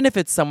 Even if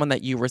it's someone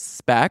that you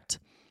respect,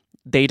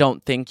 they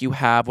don't think you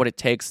have what it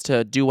takes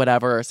to do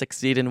whatever or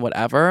succeed in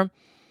whatever.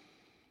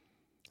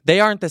 They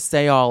aren't the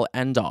say-all,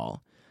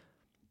 end-all.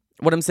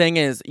 What I'm saying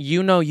is,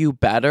 you know you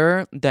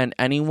better than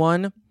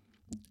anyone,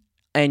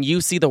 and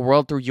you see the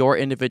world through your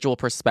individual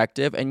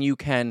perspective, and you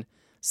can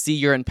see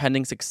your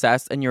impending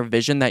success and your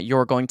vision that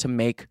you're going to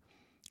make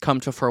come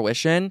to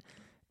fruition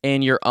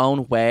in your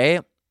own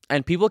way.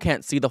 And people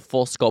can't see the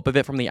full scope of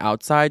it from the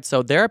outside.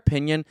 So their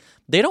opinion,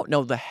 they don't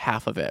know the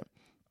half of it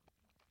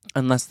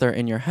unless they're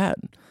in your head.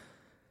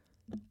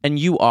 And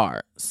you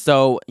are.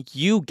 So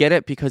you get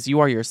it because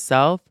you are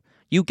yourself.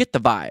 You get the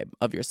vibe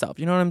of yourself.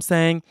 You know what I'm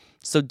saying?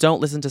 So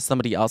don't listen to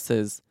somebody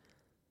else's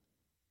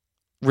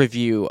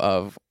review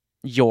of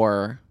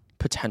your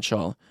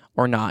potential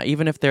or not,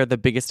 even if they're the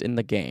biggest in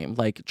the game,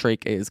 like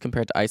Drake is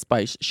compared to Ice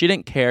Spice. She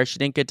didn't care. She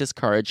didn't get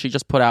discouraged. She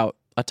just put out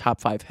a top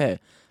 5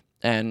 hit.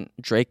 And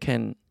Drake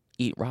can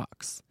eat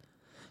rocks.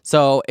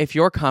 So if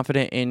you're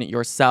confident in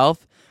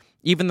yourself,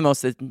 even the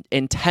most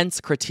intense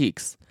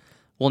critiques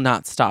will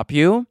not stop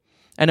you.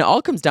 And it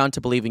all comes down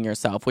to believing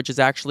yourself, which is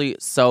actually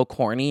so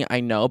corny,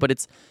 I know, but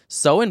it's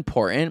so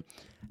important.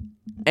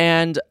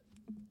 And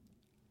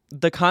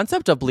the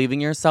concept of believing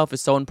yourself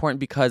is so important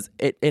because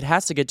it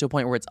has to get to a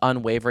point where it's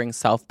unwavering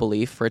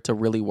self-belief for it to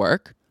really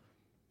work.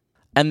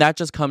 And that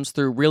just comes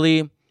through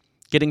really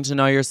getting to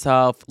know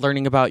yourself,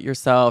 learning about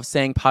yourself,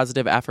 saying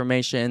positive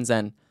affirmations,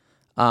 and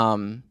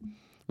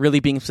really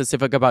being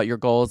specific about your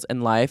goals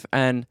in life,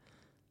 and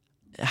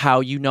how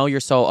you know you're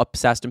so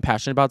obsessed and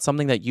passionate about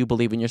something that you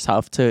believe in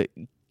yourself to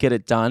get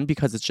it done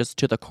because it's just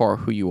to the core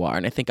who you are.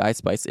 And I think Ice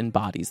Spice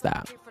embodies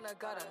that.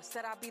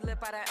 Said I'd be lit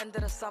by the end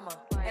of the summer,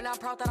 and I'm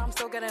proud that I'm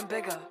still getting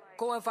bigger.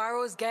 Going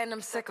viral is getting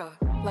them sicker.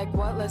 Like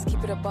what? Let's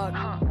keep it a buck.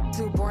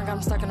 Too boring,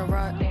 I'm stuck in a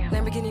rut.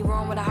 Lamborghini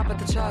roaring when I hop at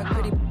the truck.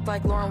 Pretty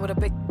like Lauren with a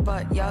big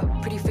butt,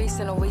 yup. Pretty face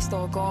and a waist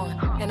all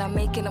gone. And I'm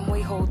making them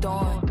wait, hold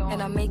on.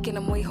 And I'm making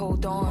them wait,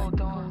 hold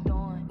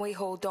on. Wait,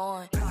 hold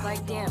on.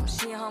 Like damn,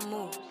 she in her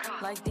move.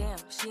 Like damn,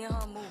 she in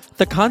her move.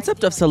 The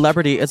concept of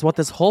celebrity is what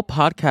this whole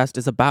podcast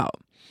is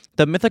about.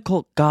 The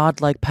mythical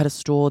god-like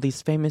pedestal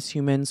these famous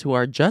humans who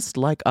are just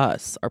like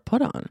us are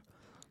put on.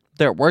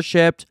 They're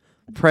worshipped,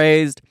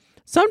 praised,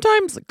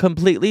 sometimes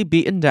completely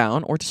beaten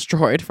down or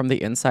destroyed from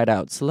the inside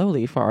out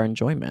slowly for our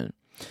enjoyment.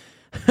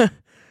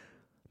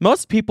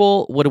 Most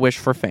people would wish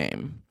for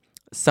fame.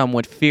 Some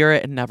would fear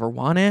it and never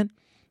want it.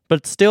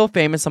 But still,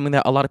 fame is something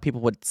that a lot of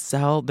people would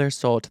sell their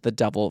soul to the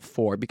devil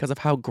for because of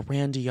how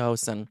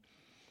grandiose and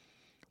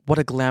what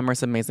a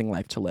glamorous, amazing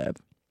life to live.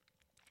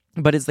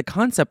 But is the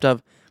concept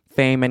of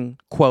fame and,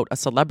 quote, a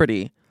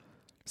celebrity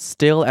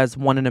still as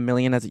 1 in a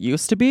million as it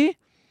used to be?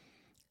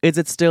 Is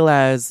it still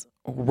as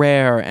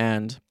rare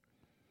and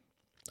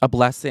a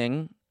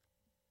blessing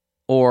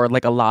or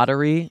like a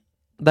lottery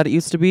that it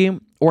used to be?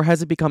 Or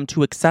has it become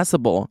too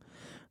accessible,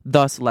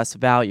 thus less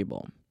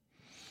valuable?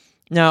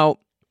 Now,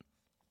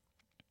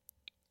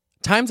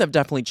 times have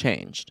definitely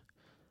changed.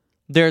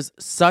 There's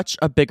such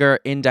a bigger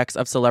index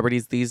of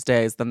celebrities these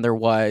days than there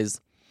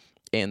was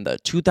in the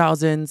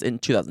 2000s, in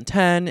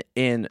 2010,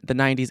 in the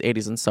 90s,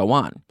 80s, and so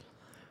on.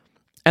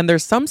 And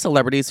there's some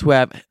celebrities who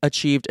have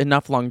achieved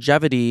enough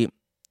longevity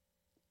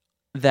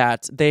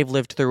that they've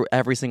lived through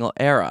every single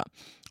era.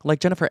 Like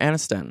Jennifer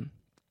Aniston.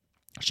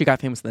 She got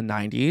famous in the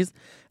 90s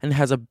and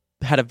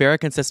had a very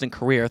consistent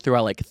career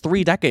throughout like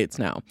 3 decades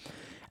now.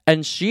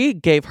 And she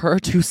gave her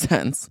 2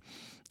 cents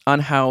on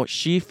how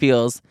she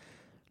feels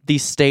the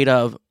state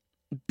of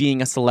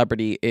being a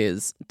celebrity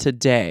is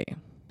today.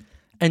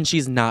 And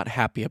she's not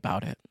happy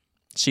about it.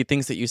 She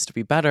thinks it used to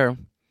be better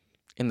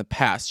in the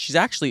past.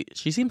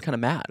 She seemed kind of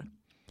mad.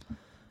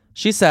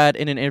 She said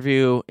in an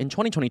interview in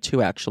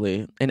 2022,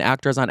 actually, in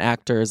Actors on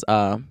Actors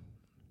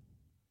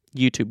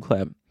YouTube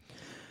clip,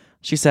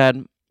 she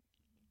said,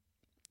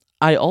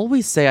 "I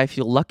always say I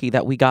feel lucky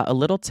that we got a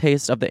little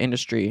taste of the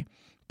industry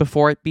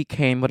before it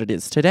became what it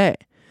is today,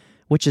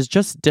 which is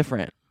just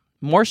different.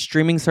 More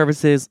streaming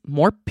services,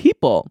 more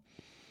people.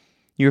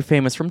 You're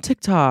famous from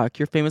TikTok,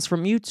 you're famous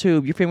from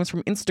YouTube, you're famous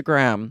from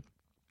Instagram.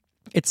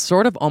 It's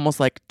sort of almost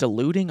like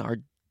diluting our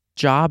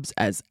jobs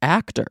as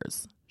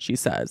actors," she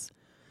says.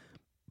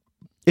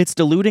 It's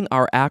diluting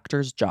our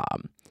actor's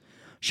job.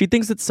 She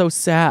thinks it's so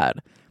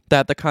sad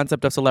that the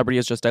concept of celebrity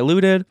is just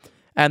diluted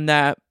and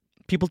that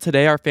people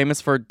today are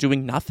famous for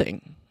doing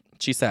nothing,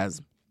 she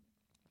says.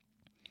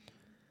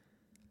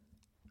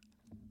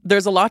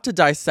 There's a lot to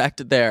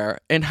dissect there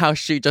in how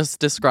she just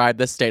described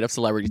the state of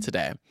celebrity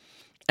today.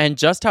 And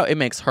just how it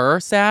makes her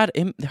sad,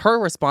 her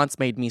response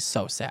made me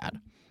so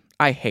sad.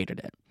 I hated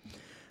it.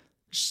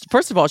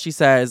 First of all, she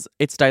says,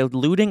 it's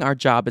diluting our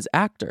job as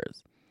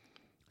actors.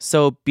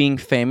 So being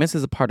famous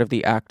is a part of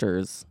the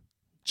actor's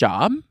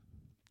job?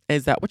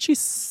 Is that what she's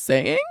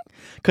saying?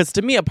 Because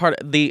to me, a part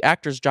of the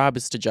actor's job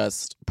is to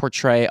just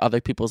portray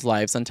other people's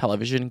lives on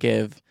television,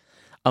 give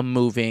a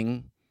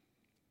moving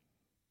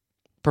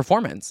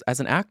performance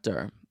as an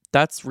actor.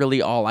 That's really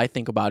all I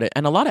think about it.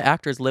 And a lot of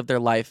actors live their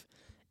life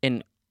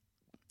in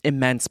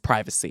immense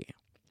privacy.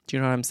 Do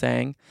you know what I'm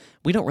saying?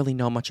 We don't really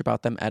know much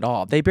about them at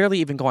all. They barely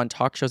even go on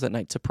talk shows at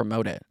night to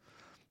promote it.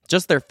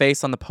 Just their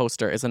face on the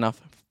poster is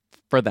enough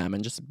for them,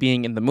 and just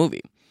being in the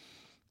movie.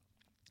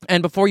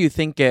 And before you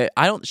think it,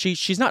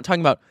 she's not talking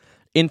about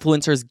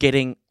influencers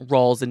getting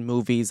roles in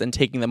movies and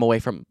taking them away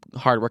from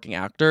hardworking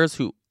actors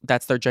who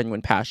that's their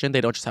genuine passion.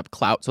 They don't just have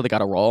clout, so they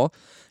got a role.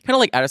 Kind of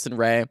like Addison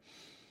Rae.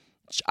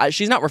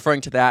 She's not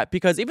referring to that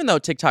because even though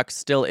TikTok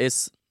still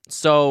is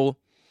so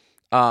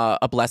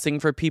a blessing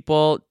for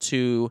people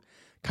to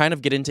kind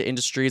of get into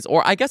industries,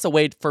 or I guess a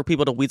way for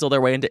people to weasel their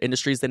way into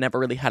industries they never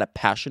really had a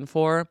passion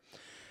for,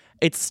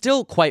 it's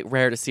still quite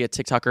rare to see a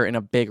TikToker in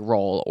a big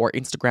role or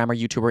Instagram or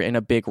YouTuber in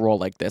a big role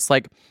like this.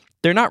 Like,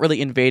 they're not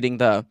really invading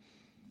the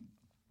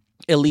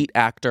elite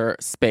actor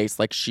space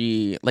like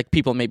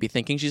people may be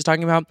thinking she's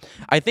talking about.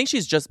 I think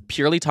she's just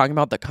purely talking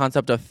about the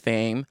concept of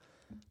fame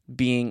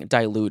being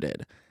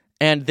diluted.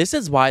 And this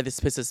is why this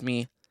pisses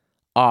me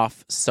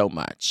off so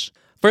much.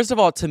 First of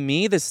all, to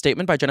me, this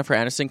statement by Jennifer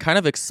Aniston kind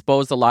of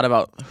exposed a lot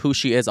about who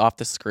she is off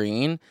the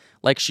screen.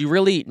 Like, she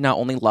really not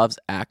only loves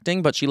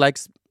acting, but she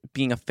likes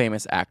being a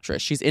famous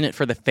actress. She's in it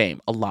for the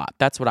fame a lot.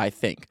 That's what I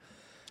think.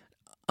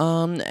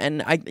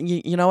 And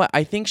you know what?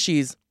 I think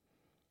she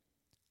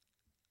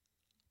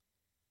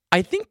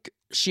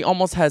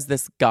almost has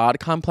this God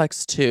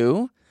complex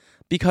too,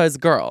 because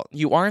girl,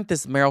 you aren't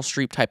this Meryl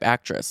Streep type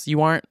actress. You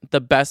aren't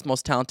the best,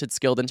 most talented,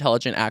 skilled,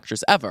 intelligent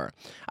actress ever.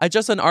 I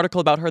just saw an article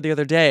about her the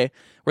other day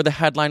where the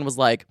headline was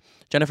like,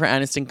 Jennifer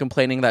Aniston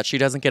complaining that she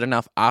doesn't get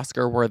enough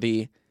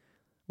Oscar-worthy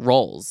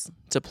roles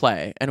to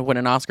play and win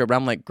an Oscar. But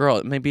I'm like,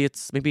 girl, maybe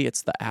it's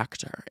the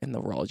actor in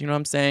the role. You know what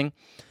I'm saying?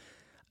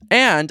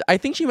 And I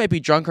think she might be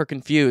drunk or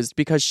confused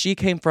because she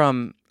came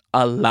from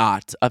a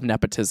lot of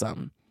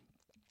nepotism.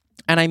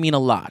 And I mean a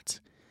lot.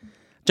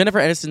 Jennifer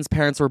Aniston's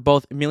parents were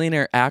both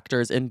millionaire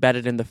actors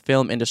embedded in the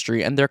film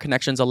industry, and their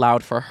connections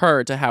allowed for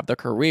her to have the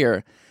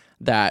career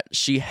that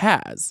she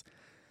has.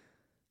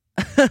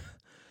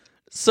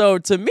 So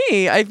to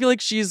me, I feel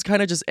like she's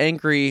kind of just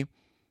angry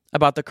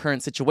about the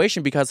current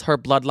situation because her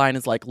bloodline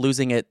is like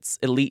losing its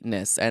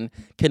eliteness and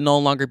can no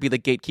longer be the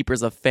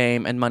gatekeepers of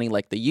fame and money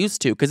like they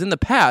used to. Because in the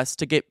past,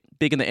 to get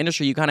big in the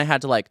industry, you kind of had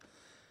to like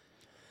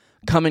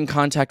come in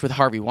contact with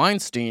Harvey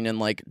Weinstein and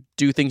like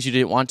do things you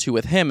didn't want to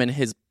with him in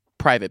his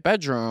private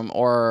bedroom,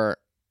 or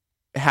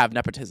have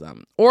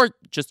nepotism, or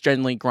just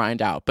generally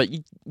grind out. But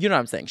you know what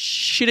I'm saying?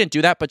 She didn't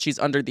do that, but she's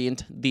under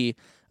the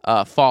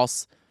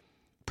false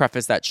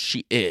preface that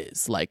she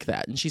is like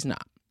that, and she's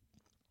not.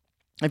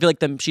 I feel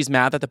like she's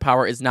mad that the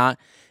power is not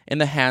in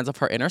the hands of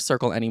her inner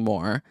circle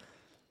anymore.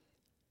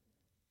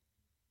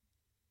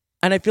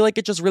 And I feel like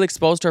it just really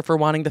exposed her for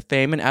wanting the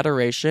fame and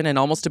adoration and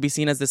almost to be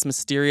seen as this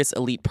mysterious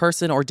elite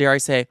person, or dare I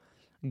say,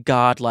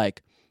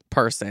 godlike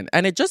person.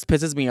 And it just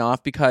pisses me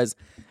off because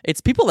it's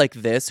people like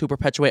this who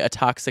perpetuate a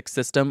toxic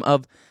system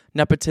of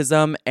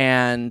nepotism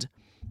and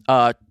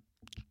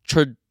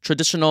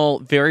traditional,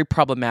 very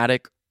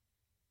problematic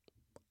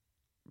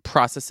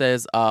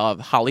processes of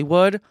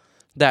Hollywood,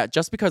 that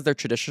just because they're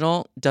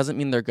traditional doesn't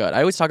mean they're good.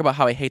 I always talk about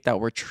how I hate that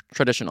word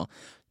traditional.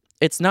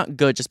 It's not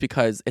good just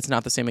because it's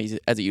not the same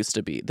as it used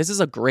to be. This is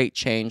a great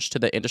change to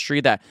the industry,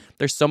 that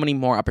there's so many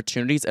more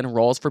opportunities and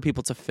roles for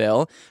people to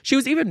fill. She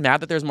was even mad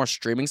that there's more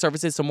streaming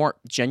services, so more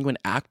genuine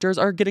actors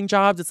are getting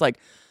jobs. It's like,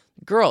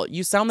 girl,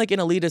 you sound like an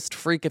elitist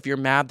freak if you're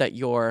mad that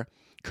your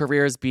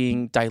career is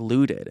being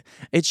diluted.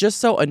 It's just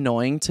so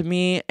annoying to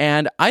me.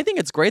 And I think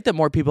it's great that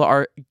more people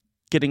are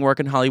getting work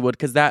in Hollywood,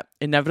 because that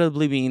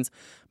inevitably means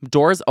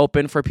doors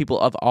open for people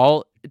of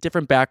all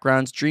different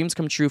backgrounds, dreams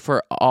come true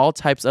for all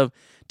types of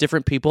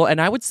different people.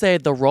 And I would say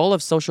the role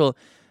of social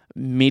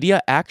media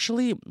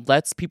actually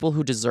lets people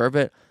who deserve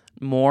it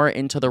more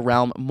into the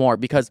realm more,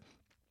 because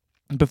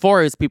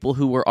before it was people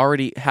who were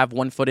already have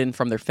one foot in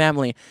from their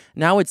family.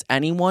 Now it's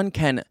anyone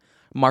can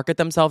market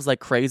themselves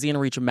like crazy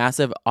and reach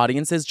massive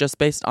audiences just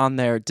based on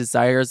their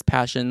desires,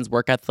 passions,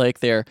 work ethic,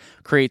 their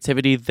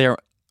creativity, their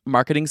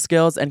marketing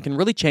skills, and can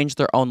really change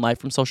their own life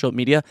from social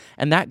media.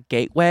 And that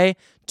gateway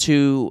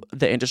to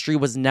the industry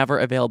was never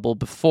available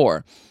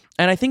before.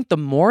 And I think the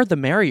more the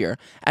merrier.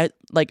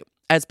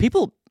 As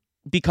people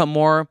become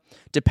more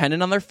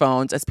dependent on their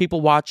phones, as people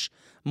watch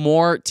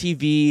more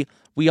TV,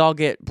 we all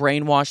get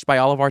brainwashed by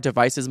all of our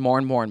devices more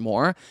and more and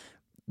more.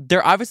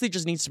 There obviously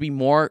just needs to be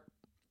more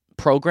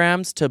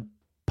programs to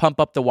pump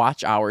up the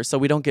watch hours so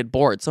we don't get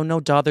bored. So no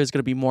doubt there's going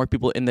to be more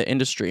people in the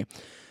industry.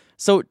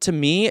 So to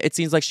me, it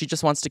seems like she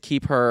just wants to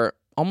keep her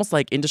almost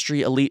like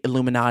industry elite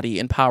Illuminati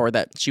in power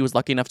that she was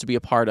lucky enough to be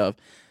a part of.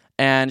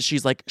 And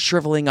she's like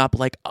shriveling up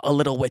like a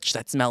little witch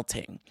that's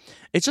melting.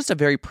 It's just a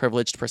very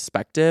privileged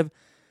perspective.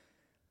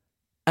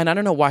 And I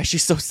don't know why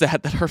she's so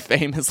sad that her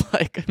fame is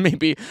like,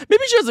 maybe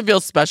she doesn't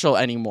feel special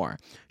anymore.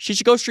 She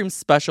should go stream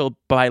Special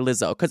by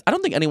Lizzo, because I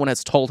don't think anyone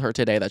has told her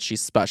today that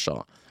she's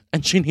special.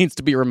 And she needs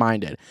to be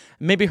reminded.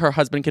 Maybe her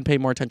husband can pay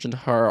more attention to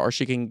her, or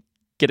she can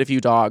get a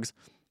few dogs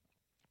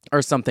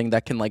or something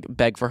that can like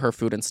beg for her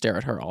food and stare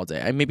at her all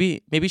day. And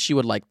maybe she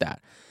would like that.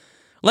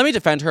 Let me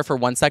defend her for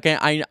 1 second.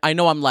 I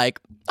know I'm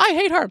like, I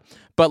hate her,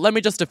 but let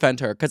me just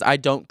defend her, because I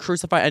don't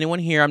crucify anyone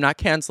here. I'm not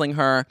canceling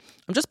her.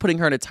 I'm just putting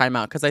her in a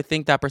timeout, because I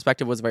think that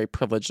perspective was very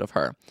privileged of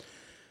her.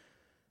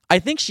 I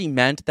think she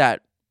meant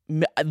that,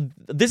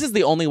 this is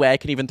the only way I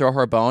can even throw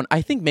her a bone.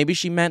 I think maybe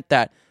she meant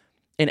that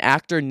an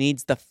actor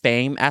needs the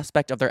fame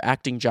aspect of their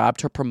acting job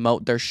to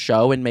promote their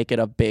show and make it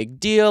a big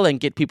deal and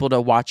get people to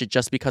watch it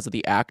just because of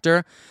the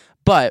actor.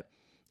 But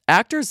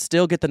actors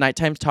still get the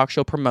nighttime talk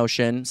show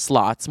promotion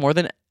slots more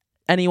than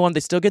anyone. They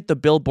still get the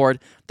billboard.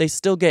 They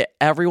still get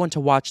everyone to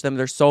watch them.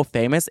 They're so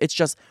famous. It's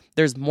just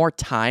there's more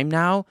time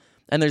now,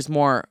 and there's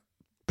more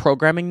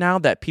programming now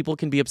that people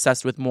can be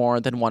obsessed with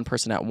more than one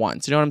person at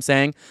once. You know what I'm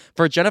saying?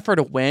 For Jennifer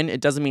to win, it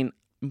doesn't mean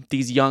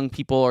these young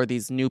people or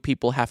these new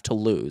people have to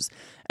lose.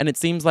 And it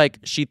seems like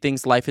she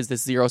thinks life is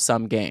this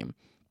zero-sum game.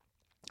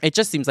 It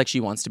just seems like she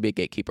wants to be a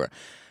gatekeeper.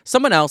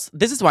 Someone else,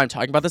 this is why I'm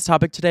talking about this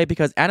topic today,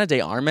 because Ana de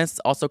Armas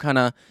also kind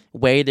of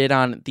weighed in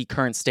on the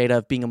current state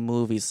of being a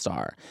movie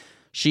star.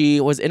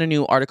 She was in a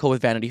new article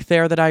with Vanity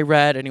Fair that I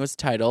read, and it was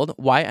titled,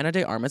 "Why Ana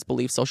de Armas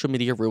Believes Social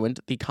Media Ruined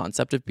the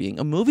Concept of Being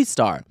a Movie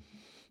Star."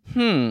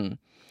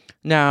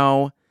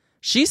 Now,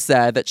 she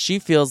said that she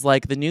feels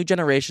like the new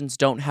generations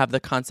don't have the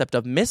concept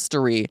of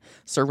mystery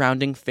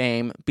surrounding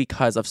fame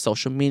because of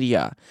social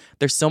media.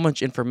 There's so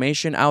much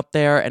information out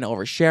there and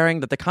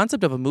oversharing that the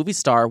concept of a movie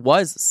star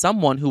was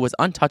someone who was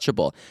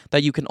untouchable,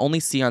 that you can only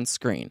see on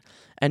screen.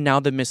 And now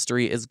the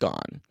mystery is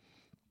gone.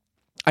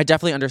 I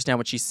definitely understand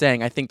what she's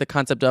saying. I think the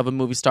concept of a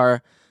movie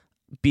star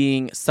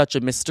being such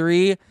a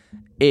mystery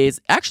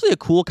is actually a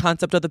cool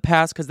concept of the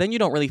past, because then you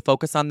don't really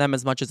focus on them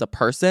as much as a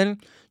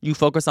person. You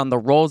focus on the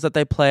roles that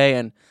they play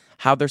and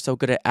how they're so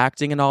good at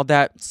acting and all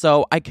that.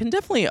 So I can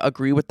definitely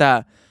agree with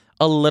that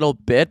a little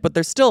bit, but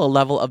there's still a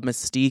level of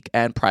mystique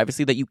and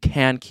privacy that you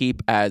can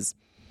keep as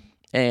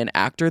an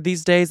actor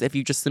these days if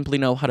you just simply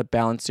know how to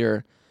balance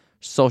your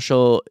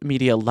social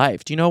media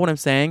life. Do you know what I'm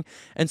saying?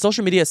 And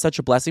social media is such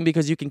a blessing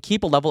because you can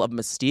keep a level of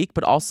mystique,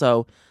 but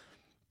also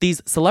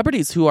these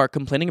celebrities who are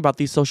complaining about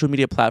these social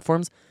media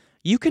platforms,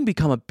 you can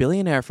become a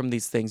billionaire from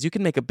these things. You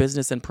can make a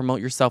business and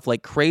promote yourself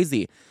like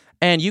crazy.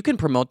 And you can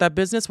promote that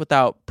business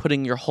without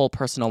putting your whole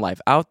personal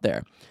life out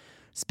there.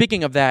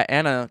 Speaking of that,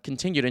 Anna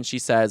continued and she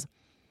says,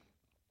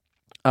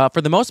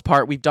 for the most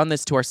part, we've done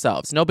this to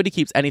ourselves. Nobody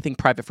keeps anything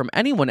private from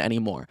anyone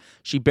anymore.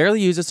 She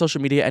barely uses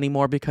social media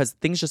anymore because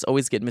things just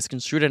always get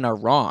misconstrued and are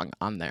wrong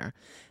on there.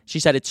 She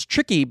said it's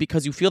tricky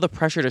because you feel the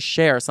pressure to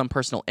share some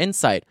personal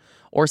insight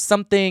or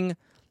something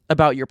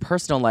about your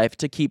personal life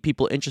to keep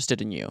people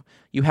interested in you.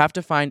 You have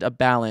to find a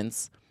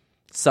balance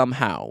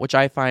somehow, which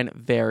I find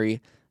very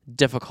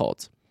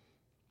difficult.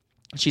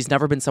 She's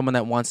never been someone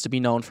that wants to be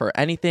known for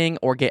anything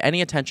or get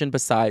any attention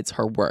besides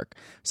her work.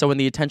 So when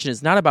the attention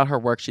is not about her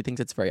work, she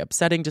thinks it's very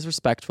upsetting,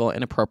 disrespectful,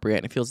 inappropriate,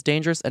 and it feels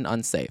dangerous and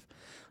unsafe.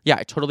 Yeah,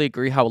 I totally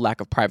agree how a lack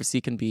of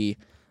privacy can be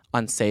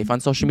unsafe on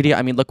social media.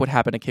 I mean, look what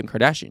happened to Kim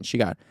Kardashian. She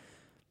got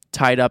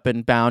tied up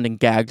and bound and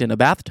gagged in a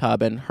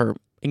bathtub and her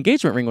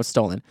engagement ring was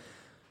stolen.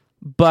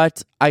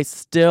 But I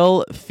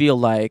still feel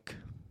like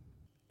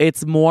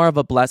it's more of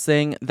a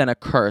blessing than a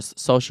curse,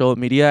 social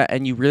media,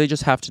 and you really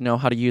just have to know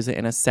how to use it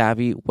in a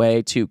savvy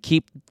way to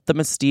keep the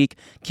mystique,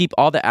 keep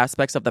all the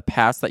aspects of the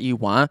past that you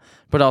want,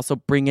 but also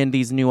bring in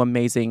these new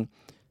amazing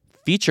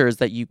features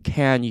that you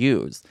can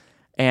use.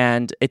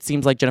 And it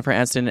seems like Jennifer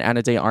Aniston and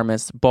Ana de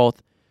Armas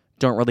both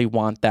don't really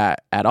want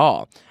that at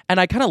all. And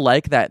I kind of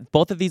like that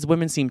both of these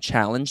women seem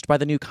challenged by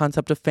the new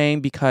concept of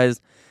fame, because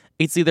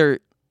it's either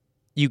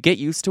you get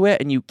used to it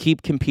and you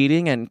keep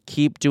competing and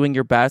keep doing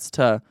your best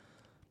to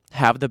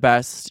have the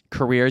best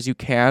careers you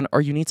can, or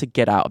you need to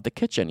get out of the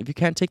kitchen. If you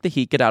can't take the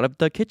heat, get out of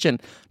the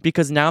kitchen,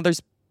 because now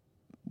there's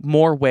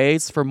more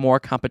ways for more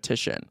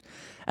competition.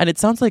 And it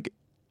sounds like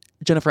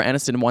Jennifer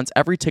Aniston wants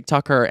every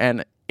TikToker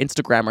and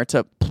Instagrammer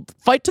to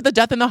fight to the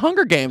death in the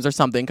Hunger Games or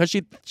something, because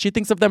she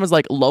thinks of them as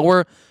like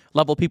lower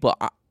level people.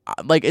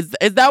 Like, is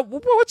that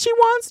what she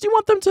wants? Do you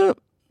want them to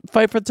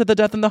fight to the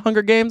death in the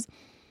Hunger Games?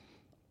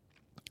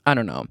 I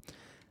don't know.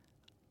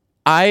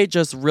 I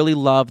just really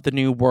love the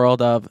new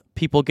world of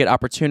people get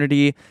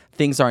opportunity,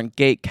 things aren't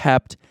gate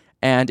kept,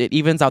 and it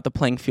evens out the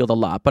playing field a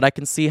lot. But I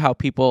can see how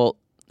people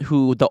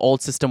who the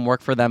old system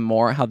worked for them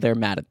more, how they're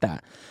mad at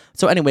that.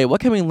 So anyway, what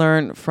can we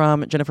learn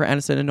from Jennifer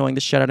Aniston annoying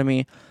the shit out of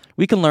me?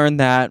 We can learn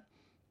that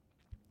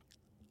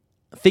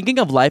thinking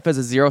of life as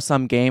a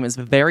zero-sum game is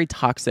very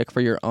toxic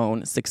for your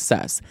own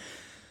success.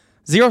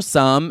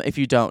 Zero-sum, if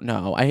you don't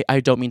know, I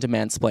don't mean to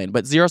mansplain,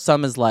 but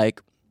zero-sum is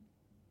like,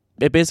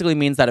 it basically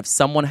means that if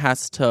someone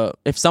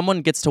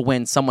gets to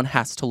win, someone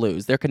has to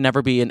lose. There can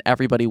never be an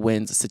everybody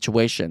wins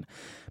situation.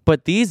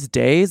 But these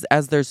days,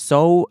 as there's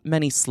so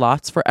many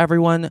slots for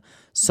everyone,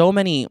 so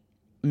many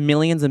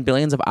millions and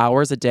billions of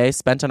hours a day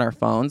spent on our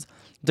phones,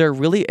 there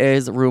really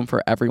is room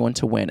for everyone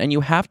to win. And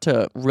you have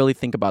to really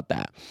think about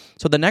that.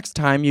 So the next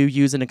time you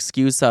use an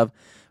excuse of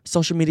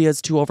social media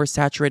is too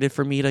oversaturated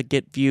for me to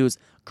get views,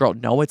 girl,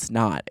 no, it's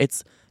not.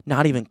 It's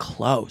not even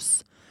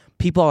close.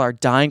 People are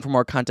dying for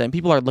more content.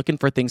 People are looking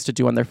for things to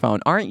do on their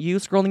phone. Aren't you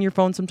scrolling your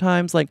phone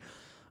sometimes like,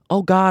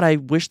 oh God, I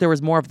wish there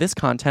was more of this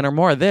content or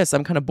more of this.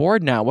 I'm kind of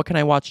bored now. What can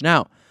I watch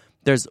now?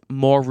 There's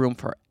more room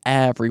for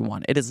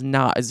everyone. It is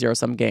not a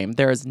zero-sum game.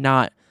 There is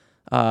not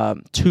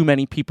too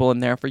many people in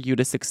there for you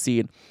to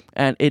succeed.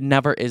 And it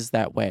never is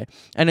that way.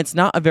 And it's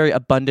not a very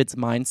abundance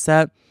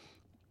mindset.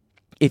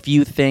 If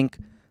you think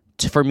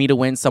for me to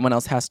win, someone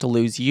else has to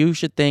lose, you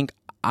should think,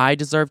 I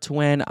deserve to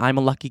win. I'm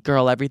a lucky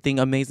girl. Everything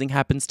amazing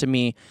happens to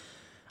me.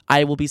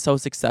 I will be so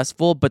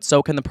successful, but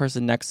so can the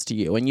person next to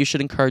you. And you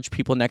should encourage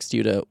people next to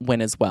you to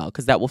win as well,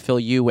 because that will fill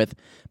you with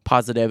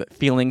positive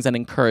feelings and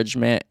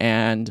encouragement.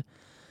 And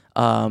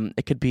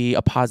it could be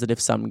a positive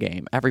sum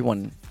game.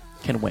 Everyone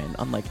can win,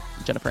 unlike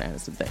Jennifer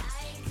Aniston thinks.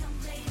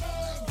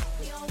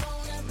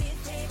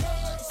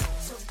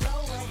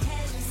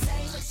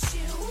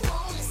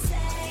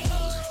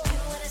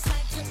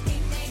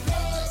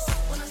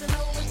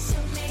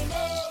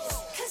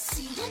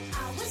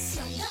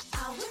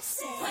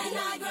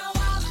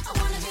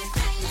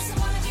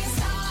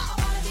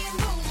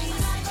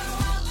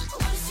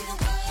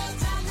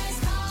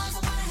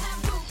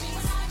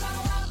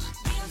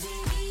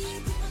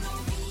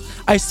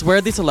 I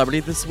swear these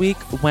celebrities this week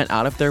went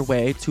out of their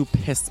way to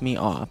piss me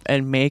off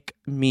and make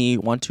me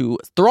want to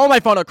throw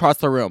my phone across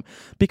the room,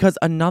 because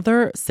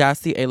another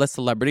sassy A-list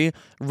celebrity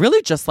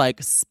really just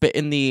like spit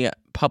in the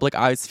public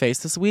eye's face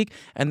this week,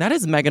 and that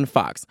is Megan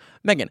Fox.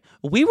 Megan,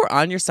 we were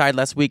on your side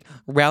last week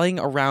rallying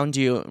around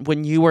you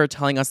when you were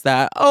telling us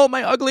that, oh,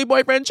 my ugly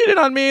boyfriend cheated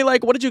on me.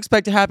 Like, what did you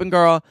expect to happen,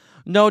 girl?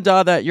 No,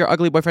 duh, that your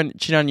ugly boyfriend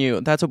cheated on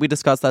you. That's what we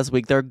discussed last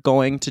week. They're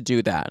going to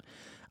do that.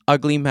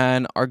 Ugly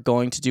men are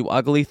going to do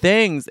ugly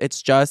things.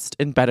 It's just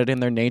embedded in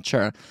their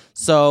nature.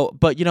 So,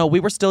 but you know, we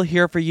were still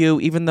here for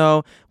you, even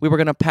though we were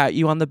going to pat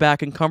you on the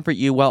back and comfort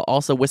you while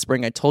also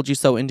whispering, I told you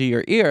so into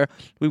your ear.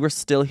 We were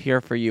still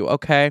here for you,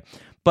 okay?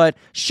 But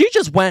she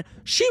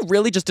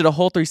really just did a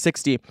whole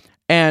 360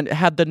 and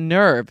had the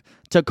nerve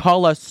to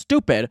call us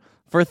stupid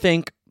for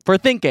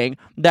thinking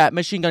that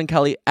Machine Gun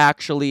Kelly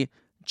actually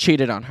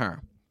cheated on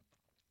her.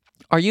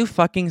 Are you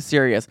fucking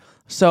serious?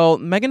 So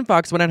Megan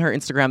Fox went on her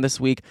Instagram this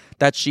week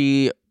that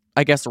she,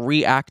 I guess,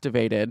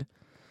 reactivated.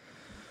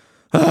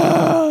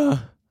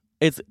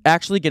 It's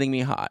actually getting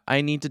me hot.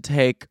 I need to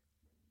take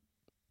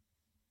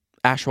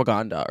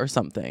ashwagandha or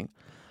something.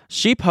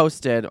 She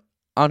posted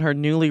on her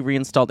newly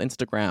reinstalled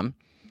Instagram,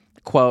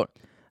 quote,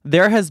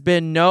 "There has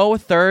been no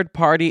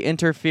third-party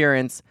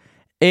interference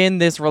in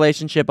this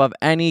relationship of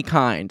any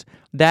kind.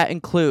 That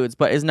includes,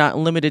 but is not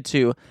limited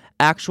to,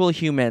 actual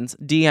humans,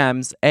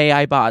 DMs,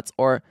 AI bots,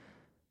 or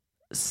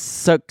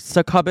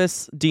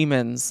succubus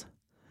demons.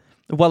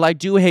 While I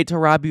do hate to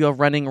rob you of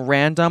running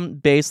random,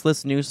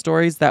 baseless news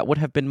stories that would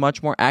have been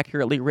much more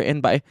accurately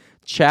written by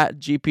Chat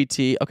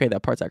GPT. Okay,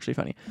 that part's actually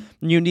funny.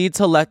 You need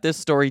to let this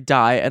story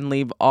die and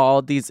leave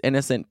all these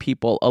innocent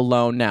people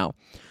alone now.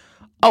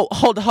 Oh,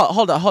 hold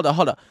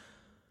on.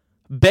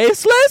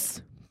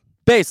 Baseless?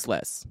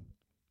 Baseless?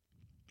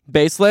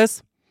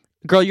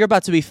 Girl, you're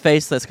about to be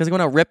faceless because I'm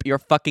going to rip your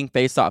fucking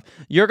face off.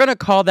 You're going to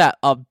call that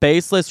a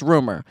baseless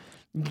rumor.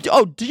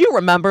 Oh, do you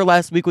remember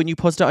last week when you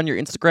posted on your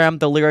Instagram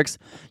the lyrics,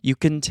 "You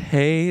can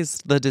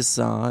taste the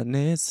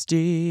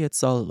dishonesty,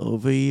 it's all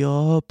over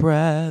your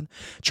breath,"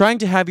 trying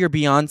to have your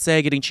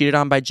Beyonce getting cheated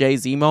on by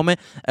Jay-Z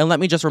moment? And let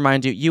me just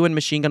remind you, you and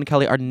Machine Gun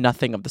Kelly are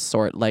nothing of the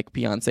sort like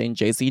Beyonce and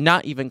Jay-Z,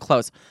 not even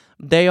close.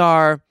 They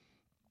are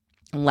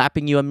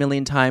lapping you a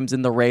million times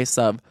in the race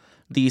of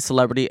the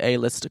celebrity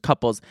A-list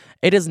couples.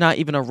 It is not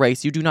even a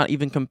race. You do not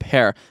even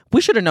compare.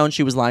 We should have known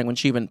she was lying when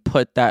she even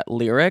put that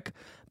lyric.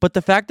 But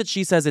the fact that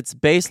she says it's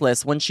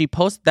baseless when she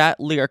posts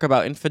that lyric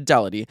about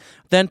infidelity,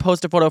 then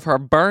posts a photo of her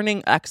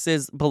burning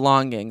ex's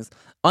belongings,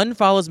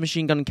 unfollows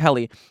Machine Gun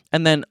Kelly,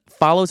 and then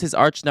follows his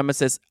arch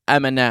nemesis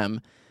Eminem,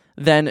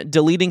 then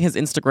deleting his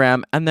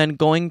Instagram, and then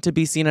going to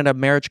be seen at a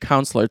marriage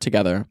counselor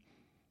together.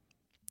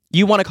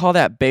 You want to call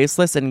that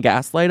baseless and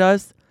gaslight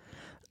us?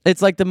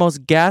 It's like the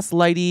most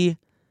gaslighty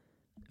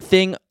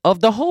thing of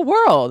the whole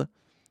world.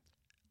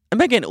 And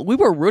Megan, we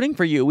were rooting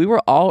for you. We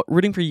were all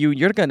rooting for you.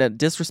 You're going to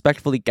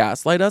disrespectfully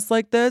gaslight us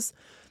like this?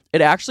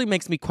 It actually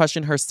makes me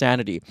question her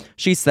sanity.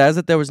 She says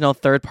that there was no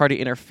third-party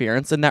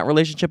interference in that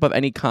relationship of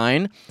any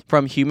kind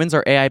from humans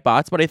or AI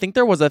bots, but I think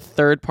there was a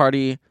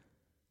third-party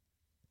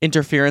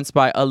interference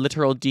by a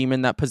literal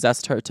demon that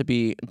possessed her to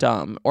be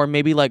dumb. Or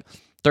maybe like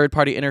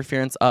third-party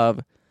interference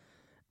of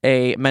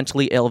a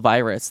mentally ill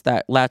virus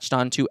that latched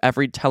onto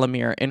every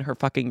telomere in her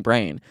fucking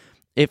brain.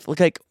 If,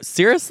 like,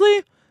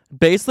 seriously?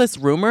 Baseless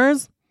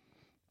rumors?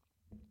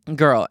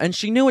 Girl, and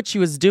she knew what she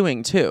was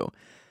doing too.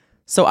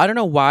 So I don't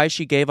know why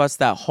she gave us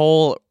that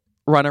whole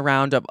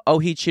runaround of, oh,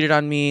 he cheated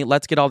on me,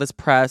 let's get all this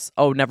press,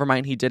 oh, never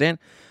mind, he didn't.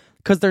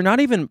 Because they're not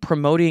even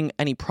promoting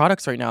any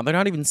products right now. They're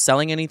not even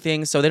selling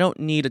anything, so they don't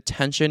need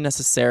attention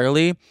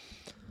necessarily.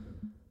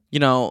 You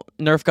know,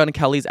 Nerf Gun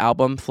Kelly's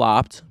album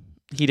flopped.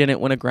 He didn't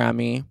win a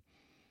Grammy.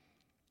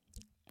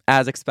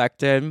 As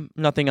expected,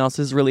 nothing else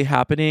is really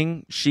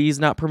happening. She's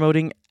not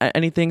promoting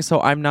anything,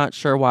 so I'm not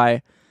sure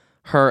why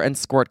her and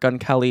Squirt Gun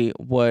Kelly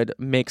would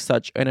make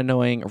such an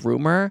annoying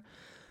rumor.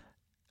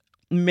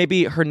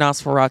 Maybe her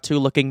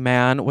Nosferatu-looking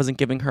man wasn't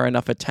giving her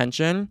enough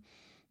attention,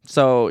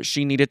 so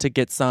she needed to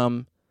get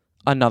some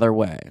another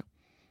way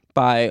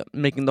by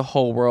making the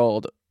whole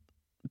world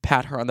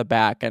pat her on the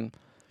back and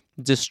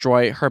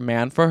destroy her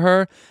man for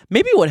her.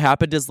 Maybe what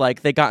happened is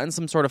like they got in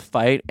some sort of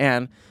fight,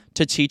 and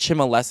to teach him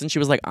a lesson, she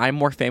was like, I'm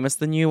more famous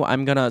than you.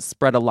 I'm going to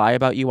spread a lie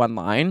about you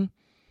online.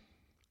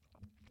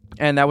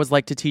 And that was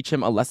like to teach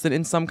him a lesson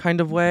in some kind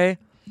of way.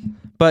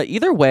 But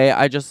either way,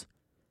 I just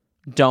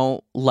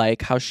don't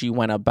like how she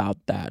went about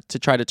that to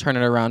try to turn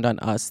it around on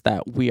us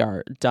that we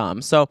are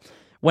dumb. So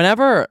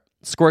whenever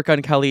Squirt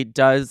Gun Kelly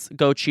does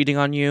go cheating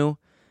on you,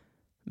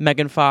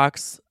 Megan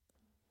Fox,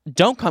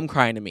 don't come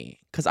crying to me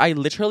because I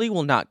literally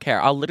will not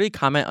care. I'll literally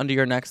comment under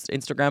your next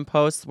Instagram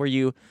post where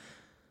you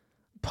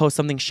post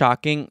something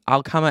shocking.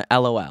 I'll comment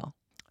LOL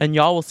and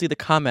y'all will see the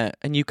comment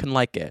and you can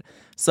like it.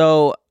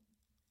 So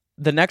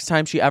the next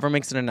time she ever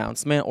makes an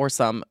announcement or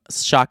some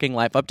shocking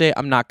life update,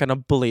 I'm not going to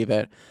believe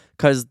it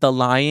because the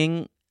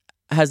lying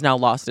has now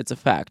lost its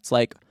effect.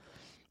 Like,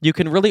 you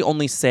can really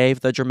only save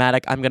the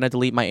dramatic, I'm going to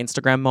delete my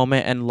Instagram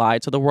moment and lie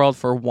to the world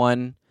for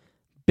one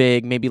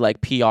big, maybe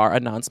like PR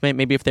announcement.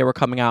 Maybe if they were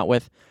coming out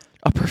with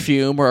a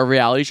perfume or a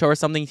reality show or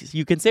something,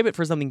 you can save it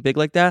for something big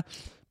like that.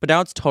 But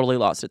now it's totally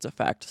lost its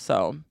effect.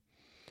 So,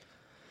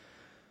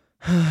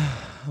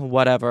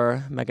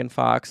 whatever, Megan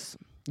Fox.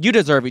 You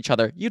deserve each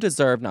other. You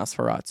deserve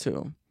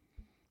Nosferatu.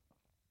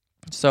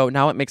 So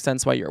now it makes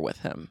sense why you're with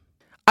him.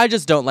 I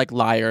just don't like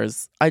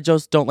liars. I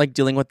just don't like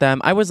dealing with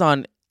them. I was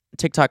on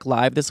TikTok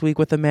live this week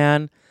with a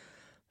man.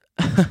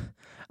 I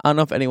don't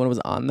know if anyone was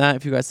on that,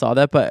 if you guys saw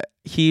that, but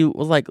he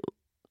was like,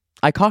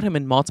 I caught him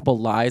in multiple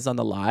lies on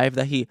the live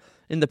that he,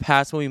 in the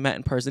past when we met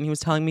in person, he was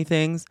telling me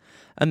things.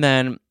 And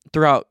then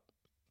throughout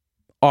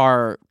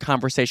our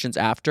conversations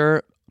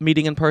after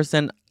meeting in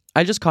person,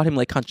 I just caught him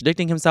like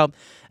contradicting himself.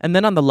 And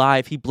then on the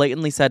live, he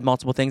blatantly said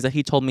multiple things that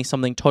he told me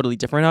something totally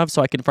different of.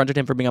 So I confronted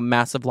him for being a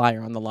massive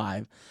liar on the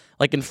live,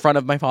 like in front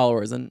of my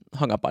followers, and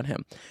hung up on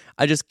him.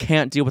 I just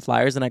can't deal with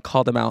liars. And I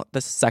called them out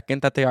the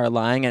second that they are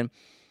lying and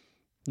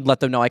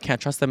let them know I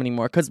can't trust them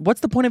anymore. Because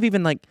what's the point of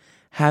even like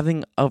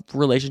having a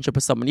relationship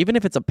with someone, even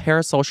if it's a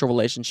parasocial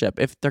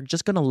relationship, if they're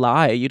just going to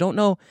lie? You don't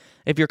know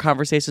if your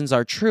conversations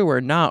are true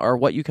or not, or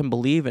what you can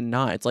believe and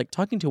not. It's like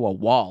talking to a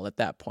wall at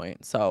that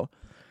point. So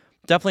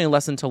definitely a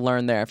lesson to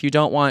learn there. If you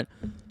don't want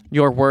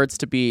your words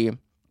to be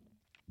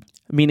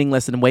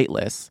meaningless and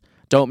weightless,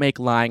 don't make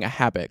lying a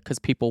habit because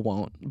people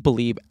won't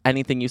believe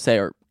anything you say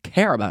or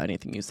care about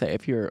anything you say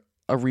if you're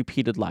a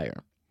repeated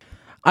liar.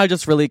 I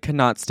just really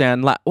cannot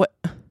stand what?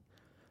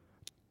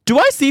 Do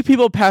I see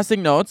people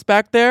passing notes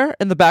back there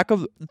in the back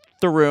of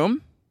the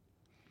room?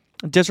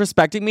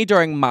 Disrespecting me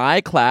during my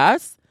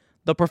class?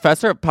 The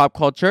professor of pop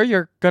culture,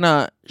 you're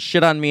gonna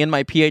shit on me and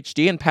my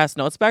PhD and pass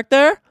notes back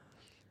there?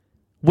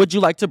 Would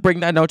you like to bring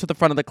that note to the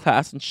front of the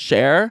class and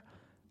share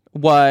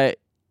what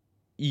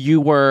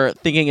you were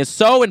thinking is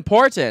so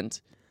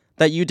important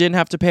that you didn't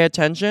have to pay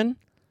attention?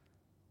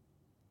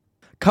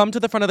 Come to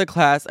the front of the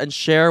class and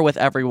share with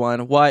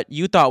everyone what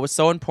you thought was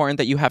so important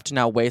that you have to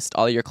now waste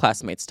all of your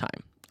classmates'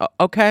 time.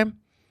 Okay?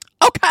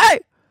 Okay!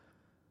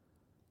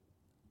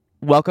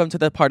 Welcome to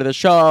the part of the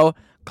show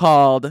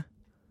called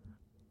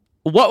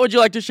What Would You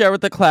Like to Share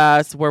with the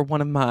Class, where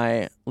one of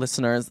my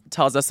listeners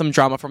tells us some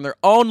drama from their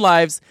own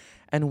lives,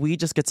 and we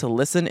just get to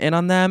listen in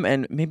on them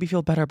and maybe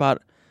feel better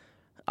about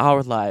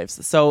our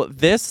lives. So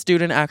this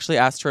student actually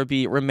asked her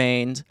to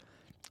remained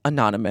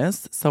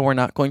anonymous, so we're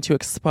not going to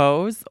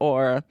expose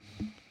or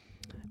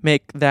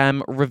make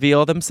them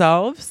reveal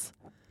themselves,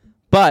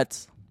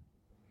 but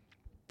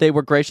they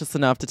were gracious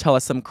enough to tell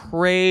us some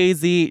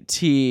crazy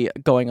tea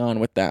going on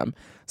with them.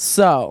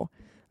 So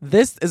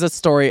this is a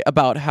story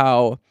about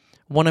how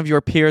one of your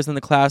peers in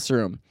the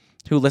classroom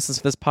who listens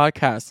to this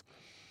podcast,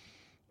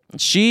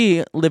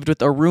 she lived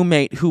with a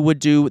roommate who would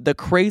do the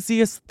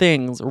craziest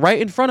things right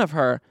in front of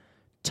her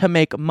to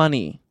make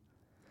money.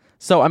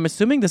 So I'm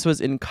assuming this was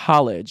in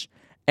college.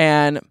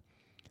 And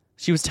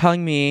she was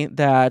telling me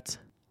that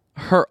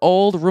her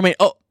old roommate...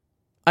 No,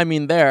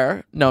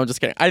 I'm just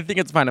kidding. I think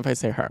it's fine if I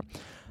say her.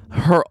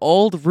 Her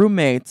old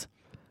roommate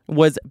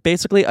was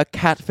basically a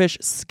catfish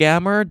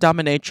scammer,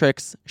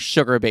 dominatrix,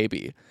 sugar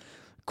baby.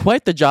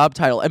 Quite the job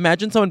title.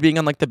 Imagine someone being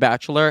on like The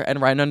Bachelor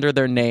and right under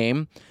their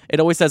name,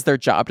 it always says their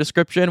job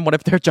description. What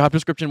if their job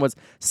description was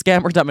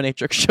scammer,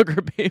 dominatrix,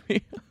 sugar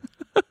baby?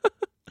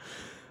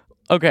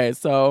 Okay,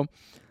 so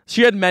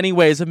she had many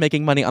ways of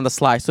making money on the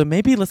sly. So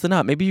maybe listen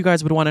up. Maybe you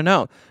guys would want to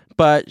know.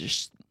 But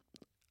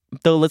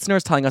the listener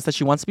is telling us that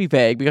she wants to be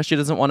vague because she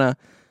doesn't want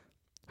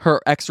her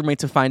ex-roommate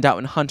to find out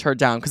and hunt her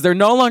down because they're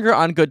no longer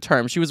on good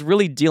terms. She was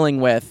really dealing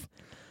with,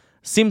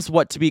 seems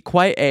to be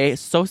quite a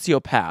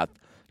sociopath,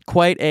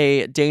 quite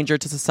a danger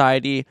to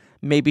society,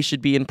 maybe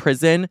should be in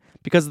prison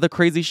because of the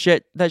crazy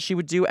shit that she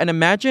would do. And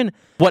imagine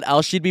what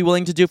else she'd be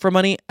willing to do for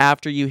money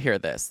after you hear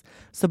this.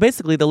 So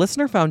basically, the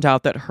listener found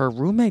out that her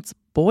roommate's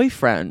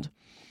boyfriend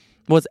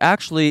was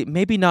actually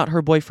maybe not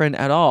her boyfriend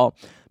at all,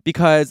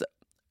 because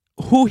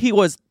who she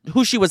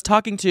was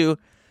talking to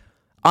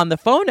on the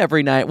phone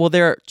every night while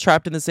they're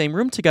trapped in the same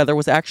room together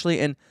was actually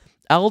an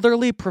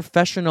elderly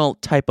professional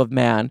type of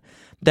man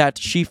that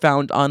she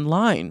found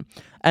online.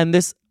 And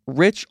this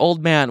rich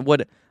old man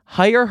would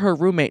hire her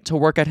roommate to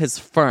work at his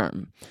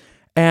firm.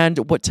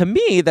 And what to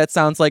me, that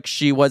sounds like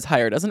she was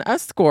hired as an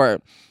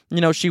escort. You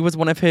know, she was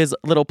one of his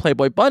little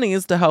Playboy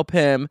bunnies to help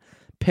him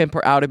pimp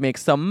her out and make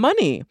some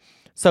money.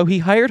 So he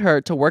hired her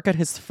to work at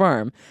his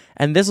firm.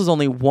 And this was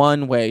only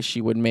one way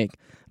she would make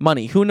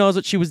money. Who knows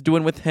what she was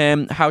doing with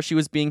him, how she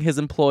was being his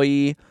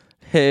employee,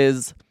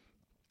 his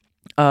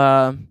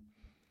little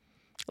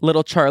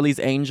Charlie's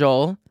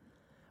angel.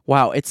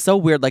 Wow, it's so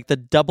weird. Like the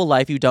double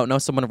life you don't know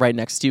someone right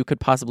next to you could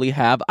possibly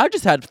have. I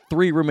just had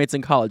 3 roommates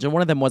in college, and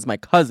one of them was my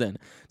cousin.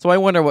 So I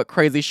wonder what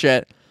crazy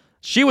shit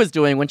she was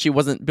doing when she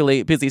wasn't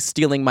really busy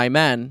stealing my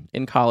men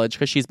in college,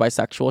 because she's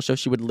bisexual, so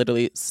she would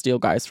literally steal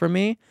guys from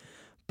me.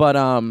 But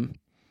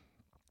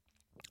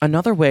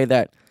another way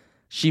that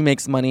she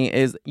makes money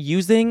is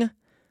using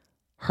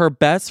her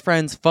best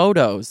friend's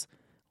photos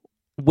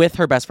with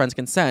her best friend's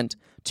consent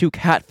to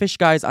catfish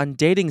guys on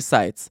dating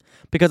sites,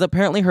 because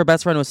apparently her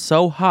best friend was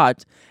so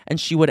hot and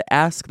she would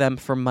ask them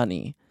for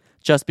money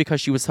just because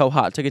she was so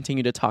hot to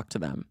continue to talk to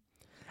them.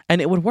 And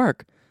it would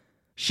work.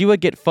 She would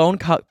get phone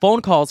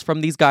calls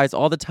from these guys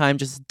all the time,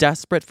 just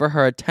desperate for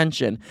her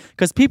attention,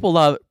 because people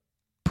love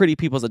pretty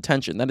people's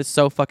attention. That is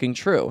so fucking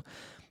true.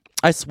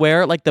 I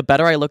swear, like the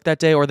better I look that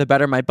day or the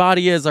better my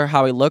body is or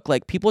how I look,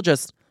 like people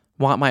just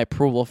want my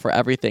approval for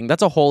everything.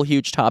 That's a whole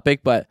huge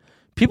topic, but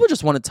people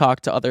just want to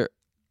talk to other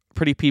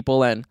pretty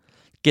people and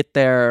get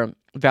their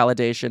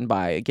validation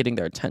by getting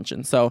their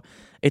attention. So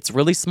it's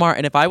really smart.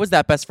 And if I was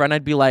that best friend,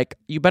 I'd be like,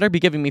 you better be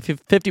giving me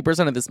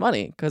 50% of this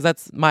money, because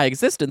that's my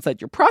existence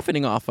that you're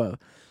profiting off of.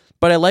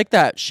 But I like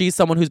that she's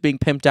someone who's being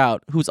pimped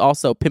out, who's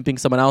also pimping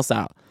someone else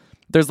out.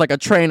 There's like a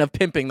train of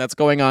pimping that's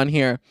going on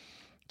here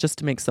just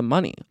to make some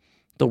money.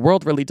 The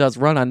world really does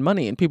run on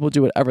money, and people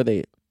do whatever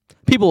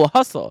people will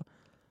hustle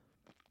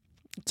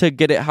to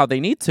get it how they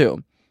need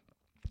to.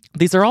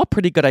 These are all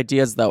pretty good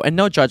ideas, though, and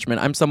no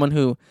judgment. I'm someone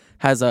who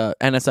has a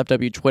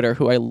NSFW Twitter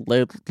who I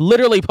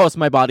literally post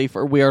my body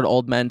for weird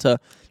old men to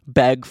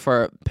beg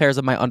for pairs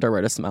of my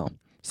underwear to smell.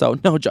 So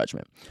no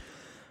judgment.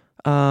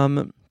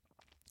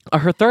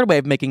 Her third way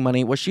of making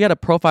money was she had a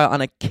profile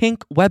on a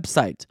kink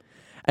website,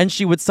 and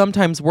she would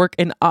sometimes work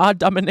an odd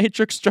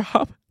dominatrix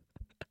job.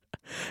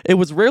 It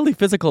was rarely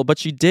physical, but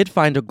she did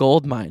find a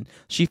gold mine.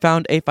 She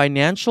found a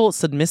financial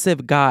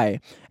submissive guy,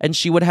 and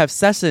she would have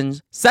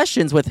sessions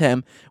with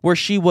him where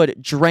she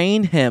would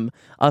drain him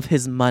of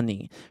his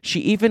money.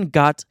 She even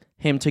got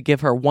him to give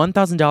her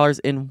 $1,000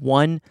 in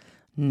one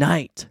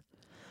night.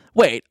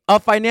 Wait, a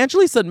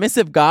financially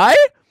submissive guy?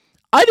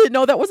 I didn't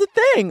know that was a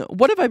thing.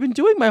 What have I been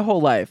doing my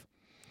whole life?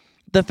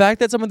 The fact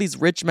that some of these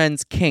rich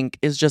men's kink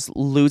is just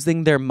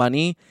losing their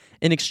money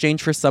in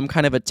exchange for some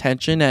kind of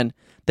attention and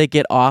they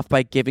get off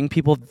by giving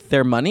people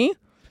their money?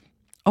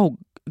 Oh,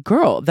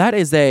 girl, that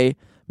is a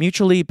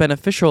mutually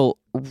beneficial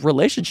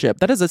relationship.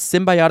 That is a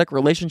symbiotic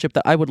relationship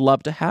that I would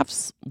love to have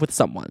with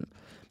someone.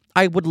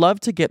 I would love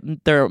to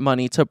get their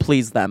money to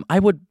please them. I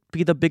would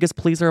be the biggest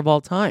pleaser of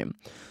all time.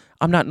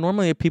 I'm not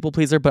normally a people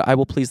pleaser, but I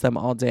will please them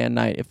all day and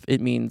night if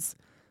it means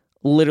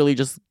literally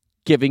just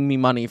giving me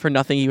money for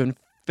nothing even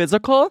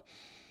physical.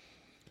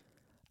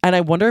 And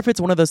I wonder if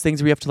it's one of those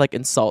things where you have to like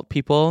insult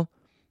people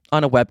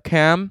on a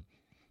webcam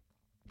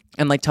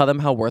and like tell them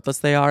how worthless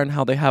they are and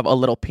how they have a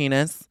little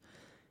penis.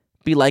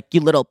 Be like, you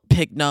little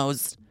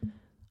pig-nosed,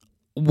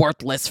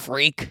 worthless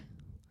freak.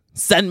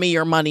 Send me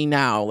your money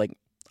now. Like,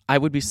 I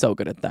would be so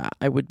good at that.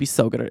 I would be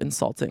so good at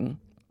insulting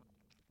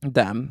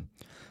them.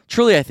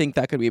 Truly, I think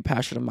that could be a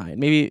passion of mine.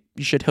 Maybe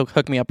you should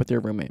hook me up with your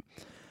roommate.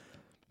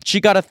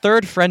 She got a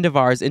third friend of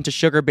ours into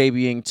sugar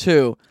babying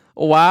too.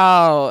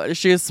 Wow,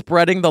 she is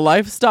spreading the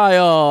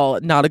lifestyle.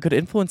 Not a good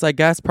influence, I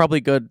guess. Probably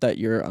good that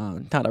you're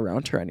not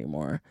around her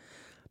anymore.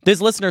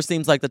 This listener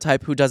seems like the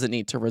type who doesn't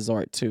need to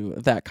resort to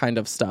that kind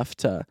of stuff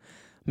to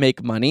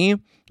make money.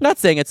 I'm not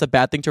saying it's a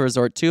bad thing to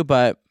resort to,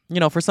 but you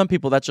know, for some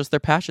people, that's just their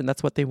passion.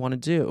 That's what they want to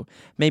do.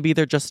 Maybe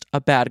they're just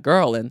a bad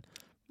girl and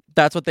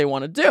that's what they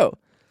want to do.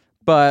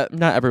 But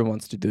not everyone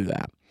wants to do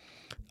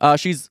that.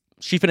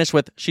 She finished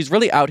with, she's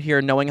really out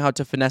here knowing how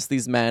to finesse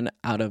these men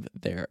out of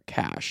their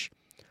cash.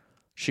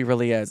 She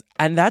really is.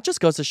 And that just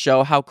goes to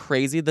show how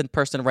crazy the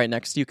person right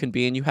next to you can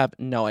be and you have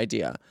no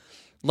idea.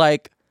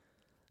 Like,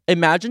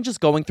 imagine just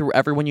going through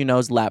everyone you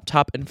know's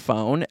laptop and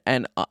phone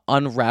and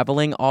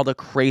unraveling all the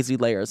crazy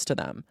layers to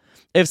them.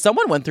 If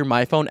someone went through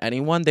my phone,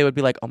 anyone, they would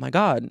be like, oh my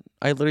God,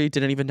 I literally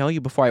didn't even know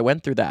you before I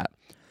went through that.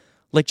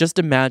 Like, just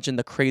imagine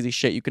the crazy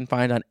shit you can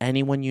find on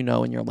anyone you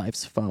know in your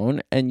life's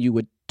phone, and you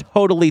would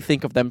totally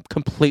think of them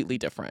completely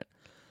different.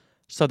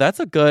 So that's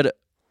a good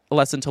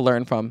lesson to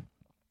learn from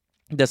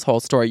this whole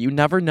story. You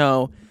never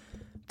know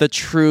the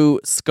true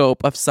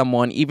scope of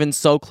someone, even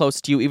so close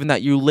to you, even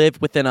that you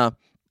live within a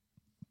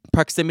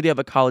proximity of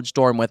a college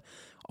dorm with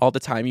all the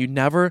time. You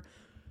never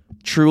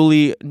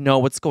truly know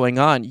what's going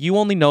on. You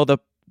only know the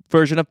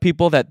version of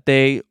people that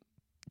they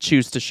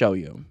choose to show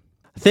you.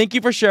 Thank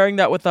you for sharing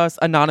that with us,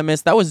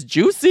 Anonymous. That was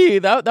juicy.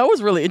 That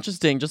was really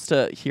interesting just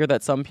to hear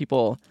that some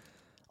people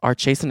are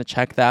chasing a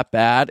check that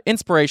bad.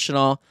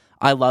 Inspirational.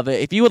 I love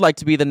it. If you would like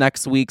to be the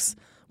next week's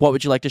What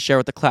Would You Like to Share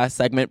with the Class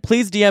segment,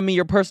 please DM me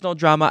your personal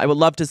drama. I would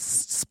love to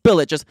spill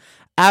it. Just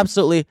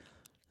absolutely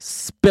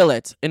spill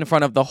it in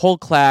front of the whole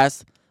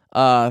class.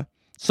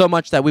 So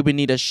much that we would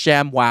need a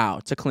sham wow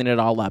to clean it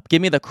all up.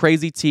 Give me the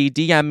crazy tea.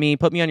 DM me.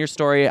 Put me on your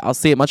story. I'll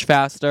see it much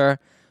faster.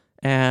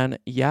 And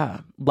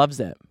yeah, loves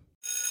it.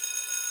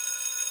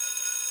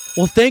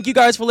 Well, thank you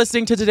guys for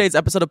listening to today's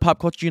episode of Pop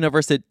Culture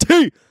University.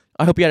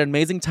 I hope you had an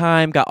amazing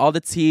time, got all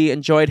the tea,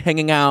 enjoyed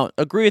hanging out.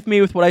 Agree with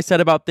me with what I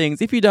said about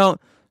things. If you don't,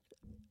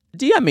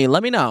 DM me.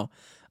 Let me know.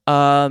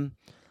 I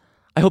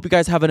hope you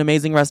guys have an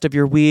amazing rest of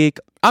your week.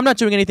 I'm not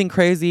doing anything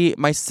crazy.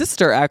 My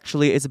sister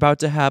actually is about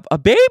to have a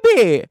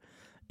baby.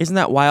 Isn't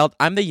that wild?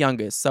 I'm the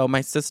youngest, so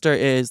my sister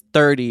is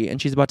 30,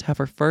 and she's about to have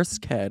her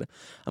first kid.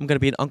 I'm going to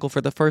be an uncle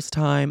for the first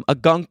time, a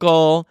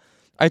gunkle.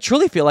 I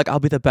truly feel like I'll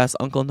be the best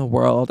uncle in the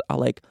world. I'll,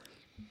 like,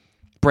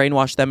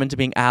 brainwash them into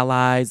being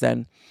allies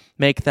and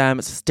make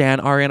them stan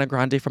Ariana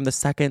Grande from the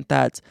second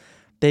that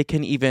they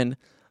can even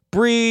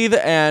breathe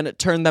and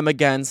turn them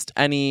against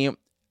any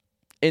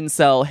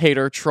incel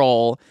hater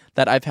troll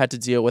that I've had to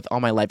deal with all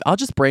my life. I'll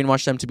just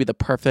brainwash them to be the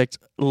perfect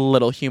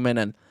little human,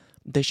 and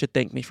they should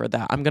thank me for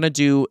that. I'm going to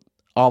do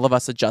all of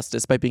us a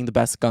justice by being the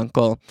best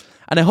gunkle.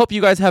 And I hope you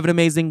guys have an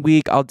amazing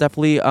week. I'll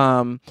definitely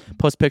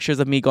post pictures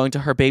of me going to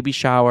her baby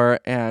shower,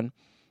 and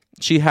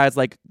she has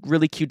like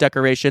really cute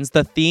decorations.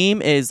 The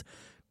theme is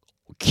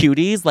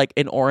cuties, like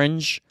an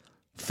orange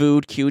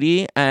food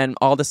cutie, and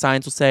all the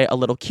signs will say a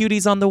little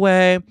cuties on the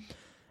way.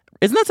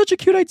 Isn't that such a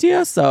cute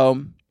idea?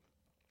 So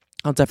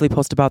I'll definitely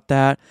post about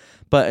that.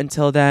 But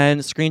until then,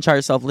 screenshot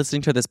yourself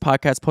listening to this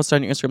podcast, post it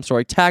on your Instagram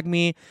story, tag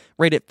me,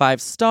 rate it 5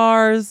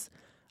 stars.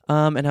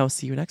 And I will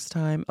see you next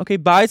time. Okay,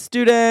 bye,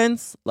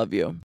 students. Love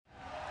you.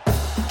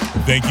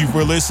 Thank you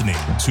for listening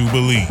to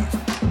Believe.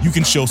 You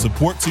can show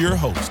support to your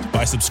host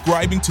by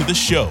subscribing to the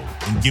show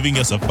and giving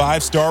us a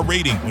 5-star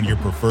rating on your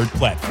preferred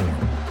platform.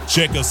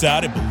 Check us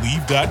out at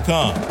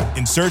Believe.com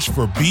and search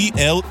for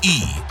BLEAV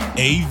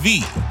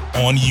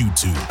on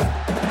YouTube.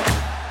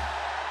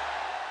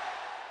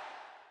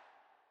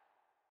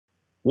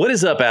 What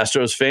is up,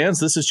 Astros fans?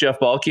 This is Jeff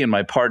Balke and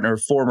my partner,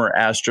 former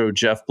Astro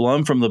Jeff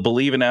Blum from the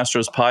Believe in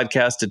Astros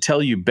podcast to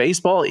tell you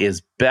baseball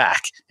is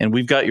back, and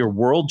we've got your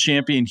world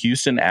champion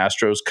Houston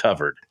Astros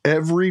covered.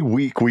 Every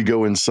week we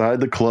go inside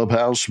the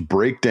clubhouse,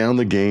 break down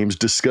the games,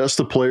 discuss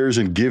the players,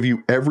 and give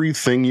you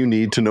everything you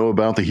need to know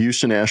about the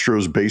Houston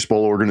Astros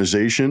baseball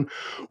organization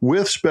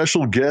with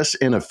special guests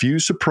and a few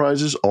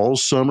surprises all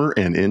summer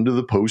and into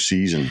the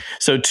postseason.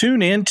 So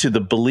tune in to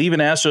the Believe in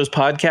Astros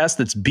podcast.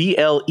 That's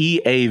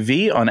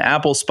BLEAV on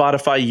Apple,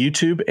 Spotify,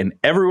 YouTube, and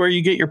everywhere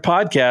you get your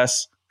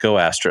podcasts. Go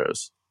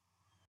Astros.